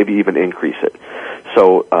it, and maybe even increase it.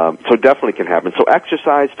 So definitely can happen. So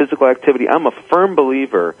exercise, physical activity, I'm a firm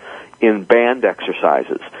believer in band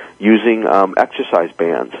exercises, using exercise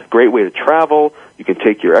bands. Great way to travel. You can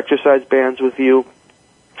take your exercise bands with you.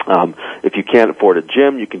 If you can't afford a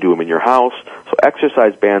gym, you can do them in your house. So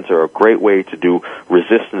exercise bands are a great way to do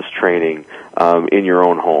resistance training in your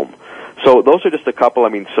own home. So those are just a couple. I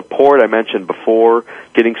mean, support, I mentioned before,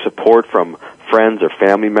 getting support from friends or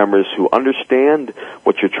family members who understand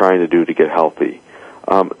what you're trying to do to get healthy.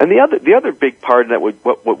 And the other big part that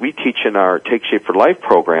what we teach in our Take Shape for Life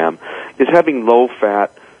program is having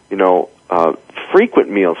low-fat,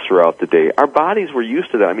 frequent meals throughout the day. Our bodies were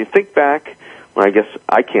used to that. I mean, think back. Well, I guess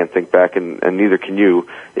I can't think back, and neither can you.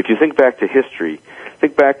 If you think back to history,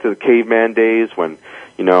 think back to the caveman days when,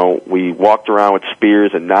 we walked around with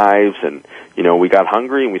spears and knives, and, we got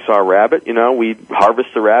hungry and we saw a rabbit, we'd harvest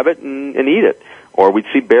the rabbit and eat it. Or we'd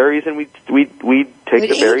see berries and we'd take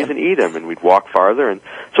the berries and eat them, and we'd walk farther. And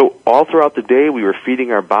so all throughout the day we were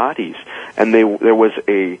feeding our bodies, and there was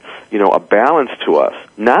a balance to us.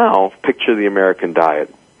 Now, picture the American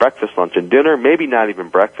diet. Breakfast, lunch, and dinner, maybe not even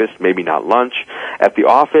breakfast, maybe not lunch. At the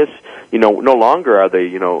office, no longer are they,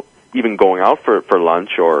 even going out for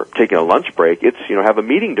lunch or taking a lunch break. It's, have a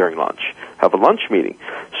meeting during lunch, have a lunch meeting.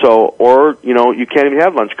 So, or, you can't even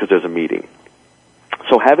have lunch because there's a meeting.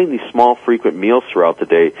 So having these small, frequent meals throughout the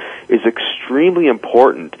day is extremely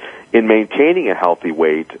important in maintaining a healthy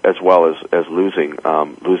weight as well as losing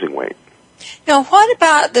weight. Now, what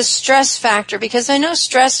about the stress factor? Because I know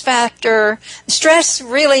stress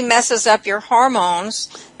really messes up your hormones,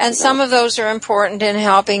 and some of those are important in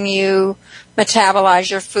helping you metabolize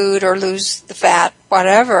your food or lose the fat,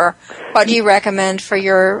 whatever. What do you recommend for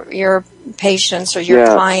your patients or your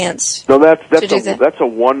clients? No, that's a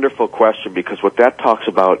wonderful question, because what that talks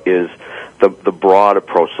about is the broad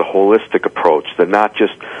approach, the holistic approach, the not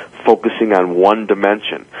just focusing on one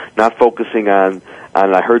dimension, not focusing on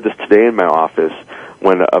I heard this today in my office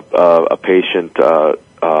when a patient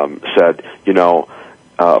said,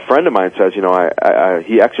 a friend of mine says,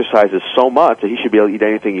 he exercises so much that he should be able to eat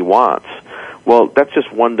anything he wants. Well, that's just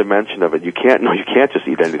one dimension of it. You can't just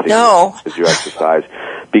eat anything as you exercise,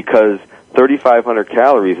 because 3,500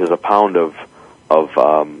 calories is a pound of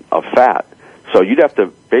fat. So you'd have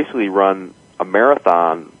to basically run a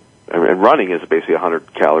marathon, and running is basically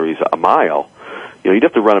 100 calories a mile. You'd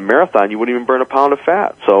have to run a marathon, you wouldn't even burn a pound of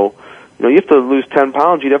fat. So, you have to lose 10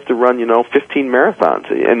 pounds, you'd have to run, 15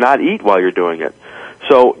 marathons and not eat while you're doing it.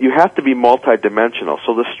 So you have to be multidimensional.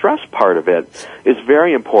 So the stress part of it is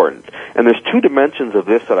very important. And there's two dimensions of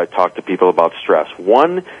this that I talk to people about stress.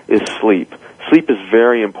 One is sleep. Sleep is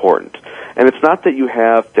very important. And it's not that you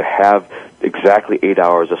have to have exactly 8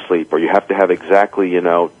 hours of sleep, or you have to have exactly,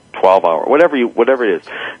 12 hours, whatever it is.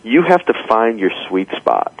 You have to find your sweet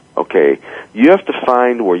spot, okay? You have to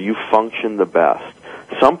find where you function the best.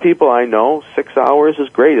 Some people I know, 6 hours is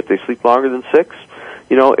great. If they sleep longer than 6,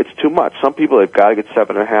 it's too much. Some people, they've got to get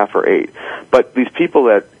 7.5 or 8. But these people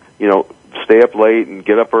that, stay up late and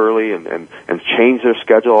get up early and change their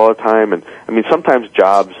schedule all the time, and I mean, sometimes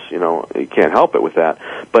jobs, you can't help it with that.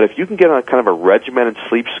 But if you can get on kind of a regimented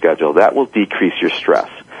sleep schedule, that will decrease your stress.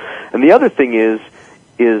 And the other thing is,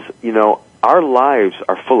 our lives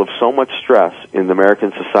are full of so much stress in the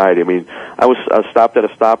American society. I mean, I was stopped at a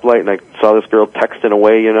stoplight, and I saw this girl texting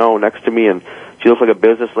away, next to me, and she looks like a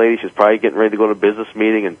business lady. She's probably getting ready to go to a business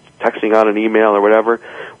meeting and texting out an email or whatever.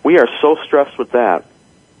 We are so stressed with that.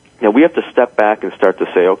 Now, we have to step back and start to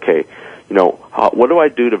say, okay, What do I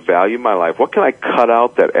do to value my life? What can I cut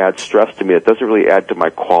out that adds stress to me that doesn't really add to my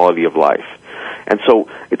quality of life? And so,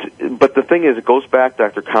 but the thing is, it goes back,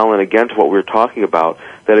 Dr. Collin, again to what we were talking about,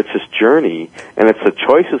 that it's this journey, and it's the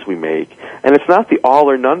choices we make, and it's not the all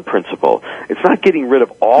or none principle. It's not getting rid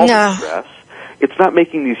of all the stress. It's not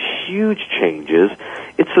making these huge changes.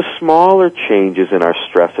 It's the smaller changes in our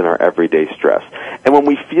stress, in our everyday stress. And when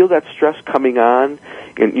we feel that stress coming on,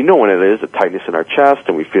 and you know when it is, a tightness in our chest,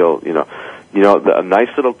 and we feel, a nice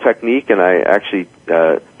little technique, and I actually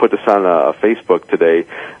put this on Facebook today.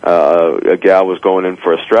 A gal was going in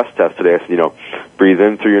for a stress test today. I said, breathe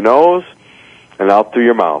in through your nose and out through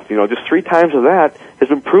your mouth. Just 3 times of that has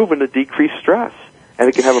been proven to decrease stress, and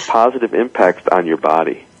it can have a positive impact on your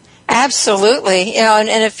body. Absolutely. And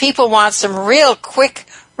if people want some real quick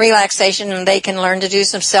relaxation, they can learn to do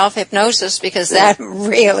some self-hypnosis, because that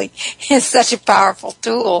really is such a powerful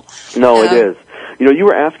tool. No, it is. You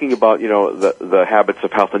were asking about, the habits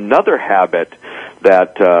of health. Another habit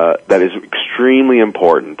that is extremely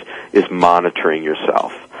important is monitoring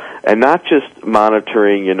yourself. And not just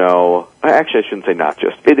monitoring, actually I shouldn't say not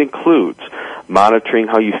just. It includes monitoring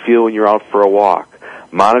how you feel when you're out for a walk,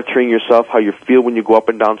 monitoring yourself, how you feel when you go up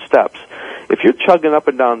and down steps. If you're chugging up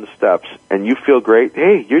and down the steps and you feel great,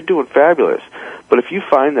 hey, you're doing fabulous. But if you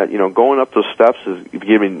find that, going up those steps is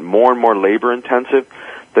getting more and more labor intensive,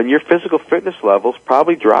 then your physical fitness level's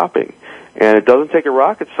probably dropping. And it doesn't take a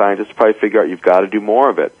rocket scientist to probably figure out you've got to do more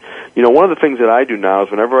of it. One of the things that I do now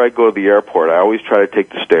is whenever I go to the airport, I always try to take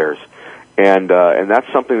the stairs. And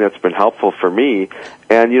that's something that's been helpful for me.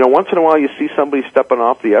 And, once in a while you see somebody stepping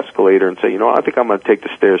off the escalator and say, I think I'm going to take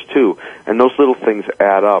the stairs too. And those little things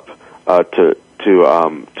add up to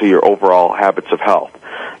your overall habits of health.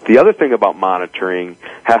 The other thing about monitoring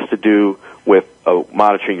has to do with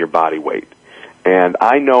monitoring your body weight. And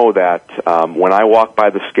I know that when I walk by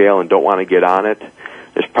the scale and don't want to get on it,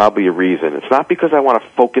 there's probably a reason. It's not because I want to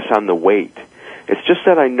focus on the weight. It's just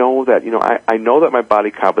that I know that, I know that my body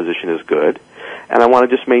composition is good, and I want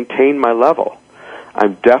to just maintain my level.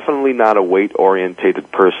 I'm definitely not a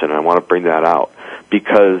weight-orientated person, and I want to bring that out,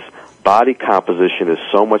 because body composition is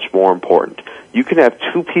so much more important. You can have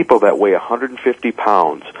 2 people that weigh 150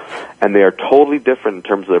 pounds, and they are totally different in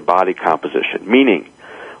terms of their body composition, meaning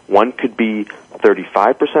one could be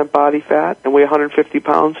 35% body fat and weigh 150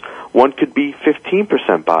 pounds. One could be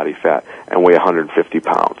 15% body fat and weigh 150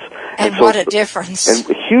 pounds. And so, what a difference. And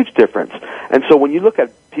a huge difference. And so when you look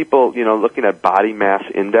at people, looking at body mass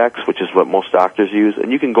index, which is what most doctors use,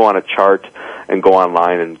 and you can go on a chart and go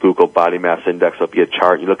online and Google body mass index, it'll be a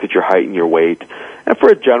chart, you look at your height and your weight. And for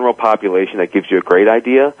a general population, that gives you a great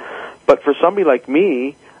idea. But for somebody like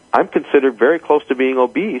me, I'm considered very close to being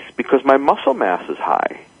obese because my muscle mass is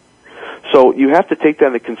high. So you have to take that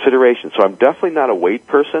into consideration. So I'm definitely not a weight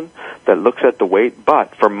person that looks at the weight,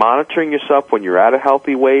 but for monitoring yourself when you're at a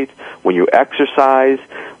healthy weight, when you exercise,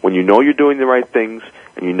 when you know you're doing the right things,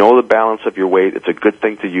 and you know the balance of your weight, it's a good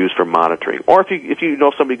thing to use for monitoring. Or if you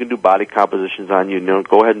know somebody can do body compositions on you,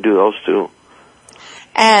 go ahead and do those too.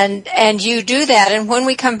 And you do that. And when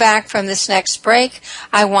we come back from this next break,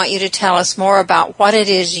 I want you to tell us more about what it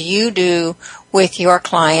is you do with your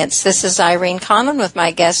clients. This is Irene Conlon with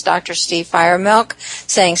my guest, Dr. Steve Feyrer-Melk,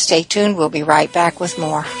 saying stay tuned. We'll be right back with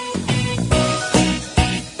more.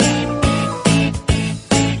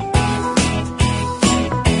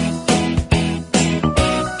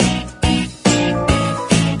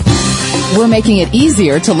 We're making it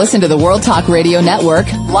easier to listen to the World Talk Radio Network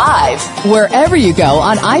live wherever you go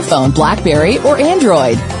on iPhone, BlackBerry, or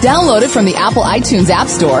Android. Download it from the Apple iTunes App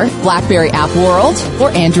Store, BlackBerry App World, or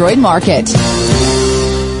Android Market.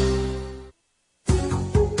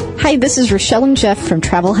 Hi, this is Rochelle and Jeff from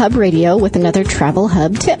Travel Hub Radio with another Travel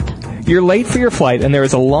Hub tip. You're late for your flight and there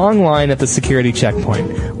is a long line at the security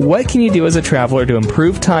checkpoint. What can you do as a traveler to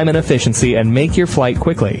improve time and efficiency and make your flight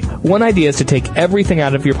quickly? One idea is to take everything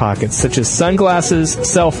out of your pockets, such as sunglasses,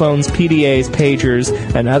 cell phones, PDAs, pagers,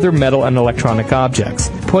 and other metal and electronic objects.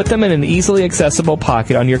 Put them in an easily accessible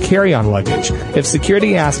pocket on your carry-on luggage. If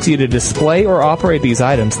security asks you to display or operate these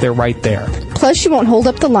items, they're right there. Plus, you won't hold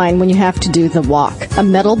up the line when you have to do the walk. A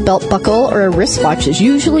metal belt buckle or a wristwatch is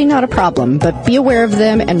usually not a problem, but be aware of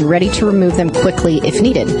them and ready to remove them quickly if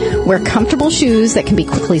needed. Wear comfortable shoes that can be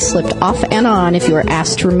quickly slipped off and on if you are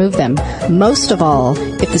asked to remove them. Most of all,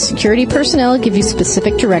 if the security personnel give you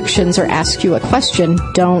specific directions or ask you a question,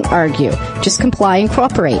 don't argue. Just comply and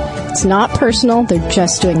cooperate. It's not personal, they're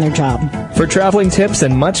just doing their job. For traveling tips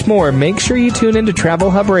and much more, make sure you tune into Travel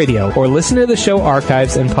Hub Radio or listen to the show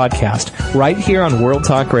archives and podcast right here on World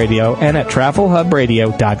Talk Radio and at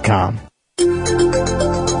TravelHubRadio.com.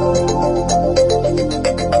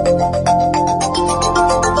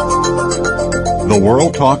 the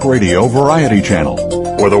World Talk Radio Variety Channel,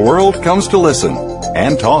 where the world comes to listen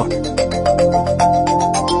and talk.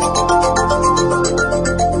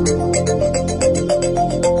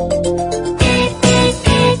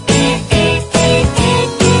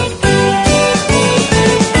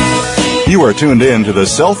 You are tuned in to the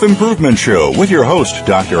Self-Improvement Show with your host,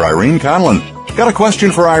 Dr. Irene Conlon. Got a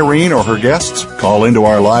question for Irene or her guests? Call into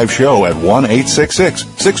our live show at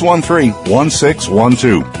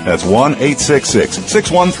 1-866-613-1612. That's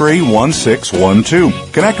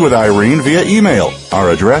 1-866-613-1612. Connect with Irene via email.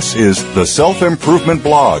 Our address is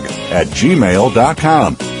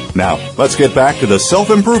theselfimprovementblog@gmail.com. Now, let's get back to the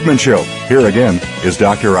Self-Improvement Show. Here again is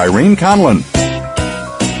Dr. Irene Conlon.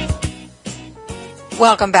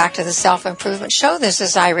 Welcome back to the Self-Improvement Show. This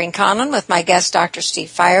is Irene Conlon with my guest, Dr. Steve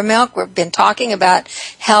Feyrer-Melk. We've been talking about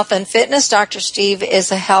health and fitness. Dr. Steve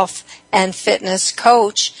is a health and fitness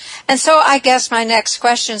coach. And so I guess my next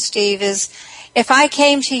question, Steve, is if I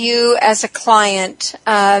came to you as a client,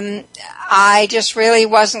 I just really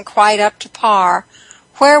wasn't quite up to par,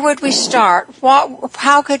 where would we start?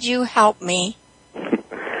 How could you help me?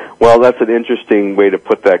 Well, that's an interesting way to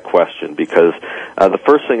put that question, because the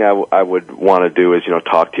first thing I would want to do is,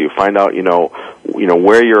 talk to you, find out,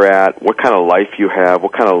 where you're at, what kind of life you have,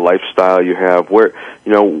 what kind of lifestyle you have, where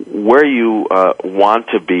you want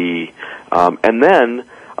to be, and then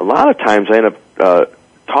a lot of times I end up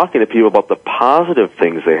talking to people about the positive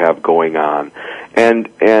things they have going on, and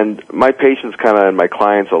my patients and my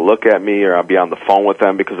clients will look at me, or I'll be on the phone with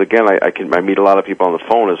them, because again I meet a lot of people on the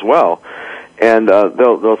phone as well. And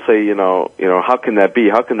they'll say, how can that be?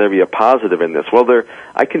 How can there be a positive in this? Well,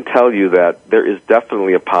 I can tell you that there is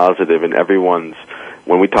definitely a positive in everyone's,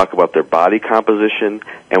 when we talk about their body composition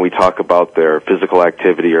and we talk about their physical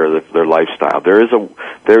activity or their lifestyle. There is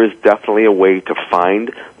definitely a way to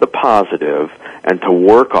find the positive and to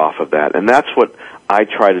work off of that. And that's what I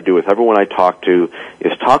try to do with everyone I talk to,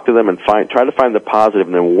 is talk to them and try to find the positive,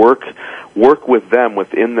 and then work with them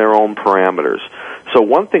within their own parameters. So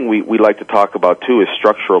one thing we like to talk about too is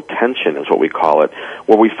structural tension, is what we call it,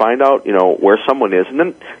 where we find out, where someone is, and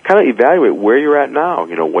then kind of evaluate where you're at now.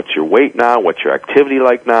 What's your weight now? What's your activity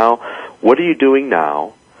like now? What are you doing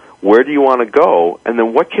now? Where do you want to go? And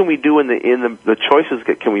then what can we do in the choices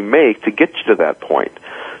that can we make to get you to that point?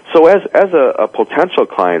 So as a potential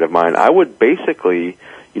client of mine, I would basically,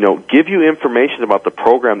 give you information about the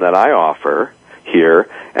program that I offer here,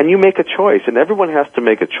 and you make a choice, and everyone has to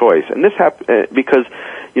make a choice. And this happened because,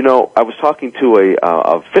 I was talking to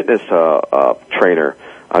a fitness trainer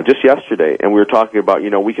just yesterday, and we were talking about,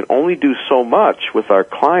 we can only do so much with our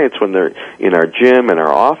clients when they're in our gym and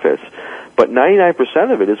our office, but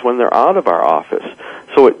 99% of it is when they're out of our office.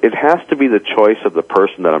 So it has to be the choice of the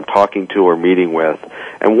person that I'm talking to or meeting with.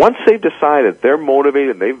 And once they've decided they're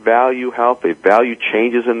motivated, they value health, they value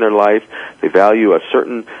changes in their life, they value a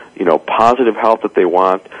certain, positive health that they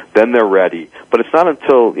want, then they're ready. But it's not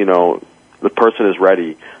until, the person is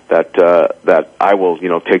ready that I will,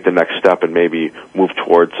 take the next step and maybe move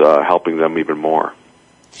towards helping them even more.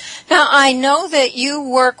 Now, I know that you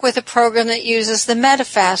work with a program that uses the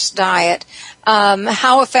MetaFast diet.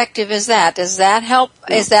 How effective is that? Does that help?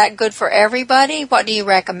 Is that good for everybody? What do you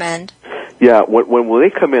recommend? Yeah, when they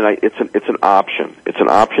come in, it's an option. It's an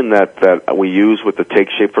option that we use with the Take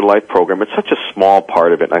Shape for Life program. It's such a small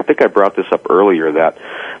part of it. And I think I brought this up earlier, that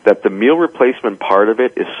the meal replacement part of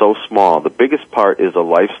it is so small. The biggest part is a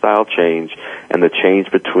lifestyle change and the change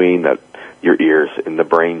between your ears and the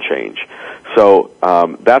brain change. So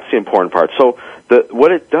that's the important part. So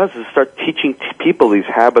what it does is start teaching people these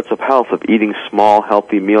habits of health, of eating small,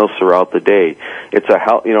 healthy meals throughout the day. It's a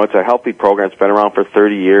healthy program. It's been around for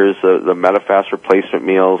 30 years. The MetaFast replacement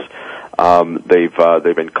meals, they've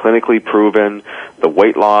been clinically proven. The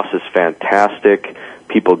weight loss is fantastic.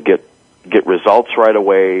 People get results right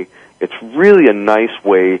away. It's really a nice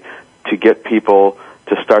way to get people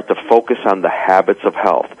to start to focus on the habits of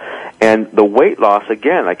health. And the weight loss,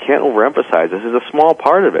 again, I can't overemphasize, this is a small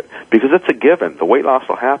part of it, because it's a given. The weight loss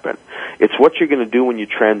will happen. It's what you're going to do when you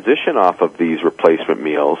transition off of these replacement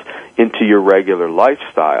meals into your regular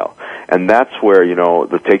lifestyle. And that's where,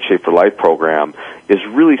 the Take Shape for Life program is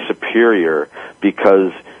really superior,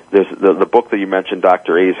 because there's the book that you mentioned,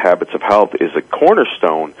 Dr. A's Habits of Health, is a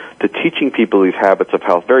cornerstone to teaching people these habits of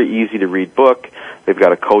health. Very easy to read book. They've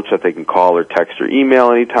got a coach that they can call or text or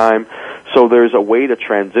email anytime. So there's a way to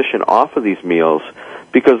transition off of these meals,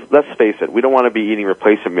 because let's face it, we don't want to be eating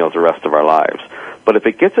replacement meals the rest of our lives. But if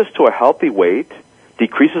it gets us to a healthy weight,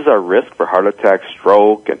 decreases our risk for heart attack,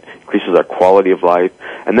 stroke, and increases our quality of life,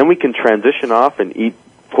 and then we can transition off and eat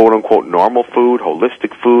quote-unquote normal food,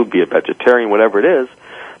 holistic food, be a vegetarian, whatever it is,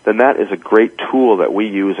 then that is a great tool that we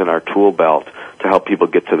use in our tool belt to help people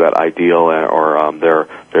get to that ideal or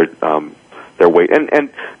their weight.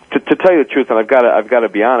 And to tell you the truth, and I've got to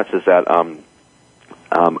be honest, is that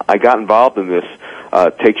I got involved in this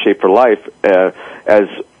Take Shape for Life as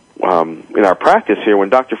in our practice here when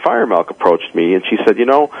Dr. Feyrer-Melk approached me, and she said,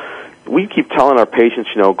 we keep telling our patients,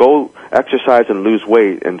 go exercise and lose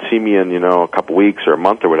weight and see me in, a couple weeks or a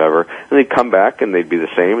month or whatever, and they'd come back and they'd be the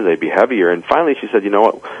same and they'd be heavier. And finally she said,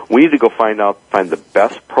 we need to go find the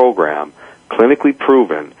best program, clinically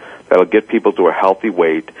proven, that'll get people to a healthy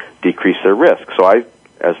weight, decrease their risk. So I,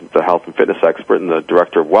 as the health and fitness expert and the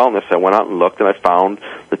director of wellness, I went out and looked and I found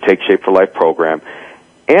the Take Shape for Life program.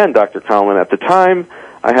 And Dr. Conlon, at the time,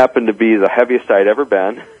 I happened to be the heaviest I'd ever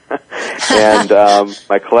been. And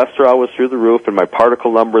my cholesterol was through the roof, and my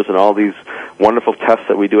particle numbers and all these wonderful tests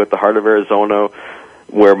that we do at the Heart of Arizona,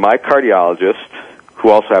 where my cardiologist, who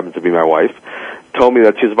also happens to be my wife, told me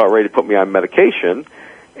that she was about ready to put me on medication.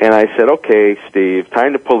 And I said, okay, Steve,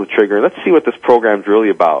 time to pull the trigger. Let's see what this program's really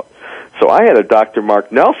about. So I had a Dr.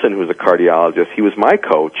 Mark Nelson, who's a cardiologist. He was my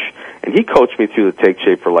coach, and he coached me through the Take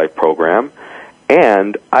Shape for Life program.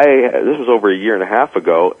 And this was over a year and a half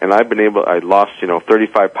ago, and I lost,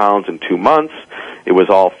 35 pounds in 2 months. It was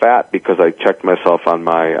all fat because I checked myself on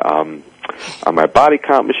my body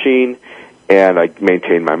count machine, and I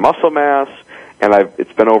maintained my muscle mass, and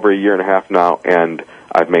it's been over a year and a half now, and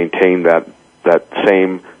I've maintained that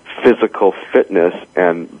same physical fitness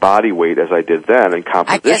and body weight as I did then in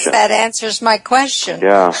composition. I guess that answers my question.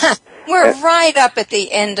 Yeah. We're right up at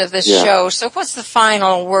the end of the show, so what's the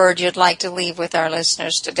final word you'd like to leave with our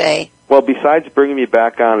listeners today? Well, besides bringing me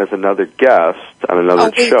back on as another guest on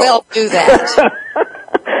another show. We will do that.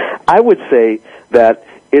 I would say that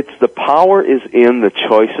the power is in the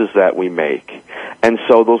choices that we make. And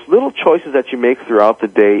so those little choices that you make throughout the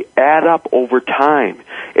day add up over time.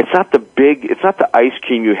 It's not the ice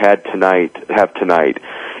cream you have tonight.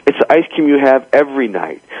 It's the ice cream you have every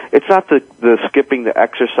night. It's not the skipping the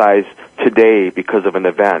exercise today because of an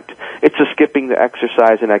event. It's the skipping the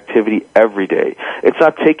exercise and activity every day. It's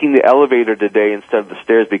not taking the elevator today instead of the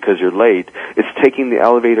stairs because you're late. It's taking the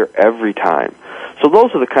elevator every time. So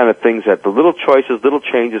those are the kind of things that the little choices, little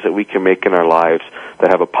changes that we can make in our lives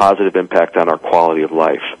that have a positive impact on our quality of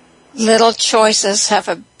life. Little choices have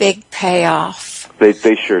a big payoff. They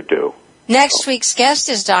sure do. Next week's guest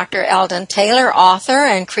is Dr. Eldon Taylor, author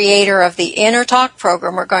and creator of the Inner Talk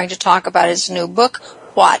program. We're going to talk about his new book,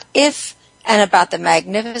 What If, and about the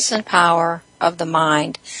magnificent power of the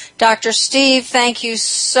mind. Dr. Steve, thank you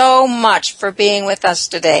so much for being with us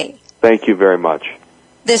today. Thank you very much.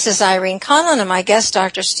 This is Irene Conlon and my guest,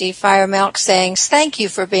 Dr. Steve Feyrer-Melk, saying thank you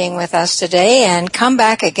for being with us today, and come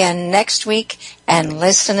back again next week and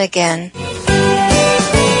listen again.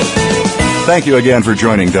 Thank you again for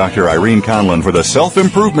joining Dr. Irene Conlon for the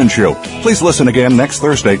Self-Improvement Show. Please listen again next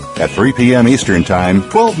Thursday at 3 p.m. Eastern Time,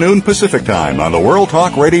 12 noon Pacific Time on the World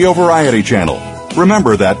Talk Radio Variety Channel.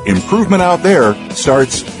 Remember that improvement out there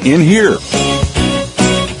starts in here.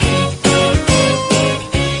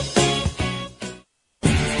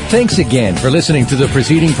 Thanks again for listening to the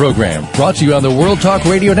preceding program brought to you on the World Talk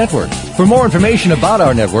Radio Network. For more information about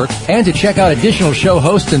our network and to check out additional show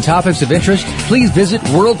hosts and topics of interest, please visit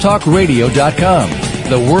worldtalkradio.com.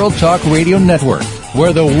 The World Talk Radio Network,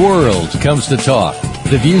 where the world comes to talk.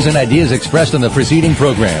 The views and ideas expressed on the preceding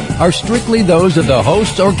program are strictly those of the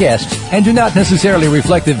hosts or guests and do not necessarily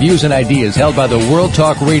reflect the views and ideas held by the World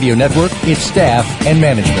Talk Radio Network, its staff, and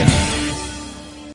management.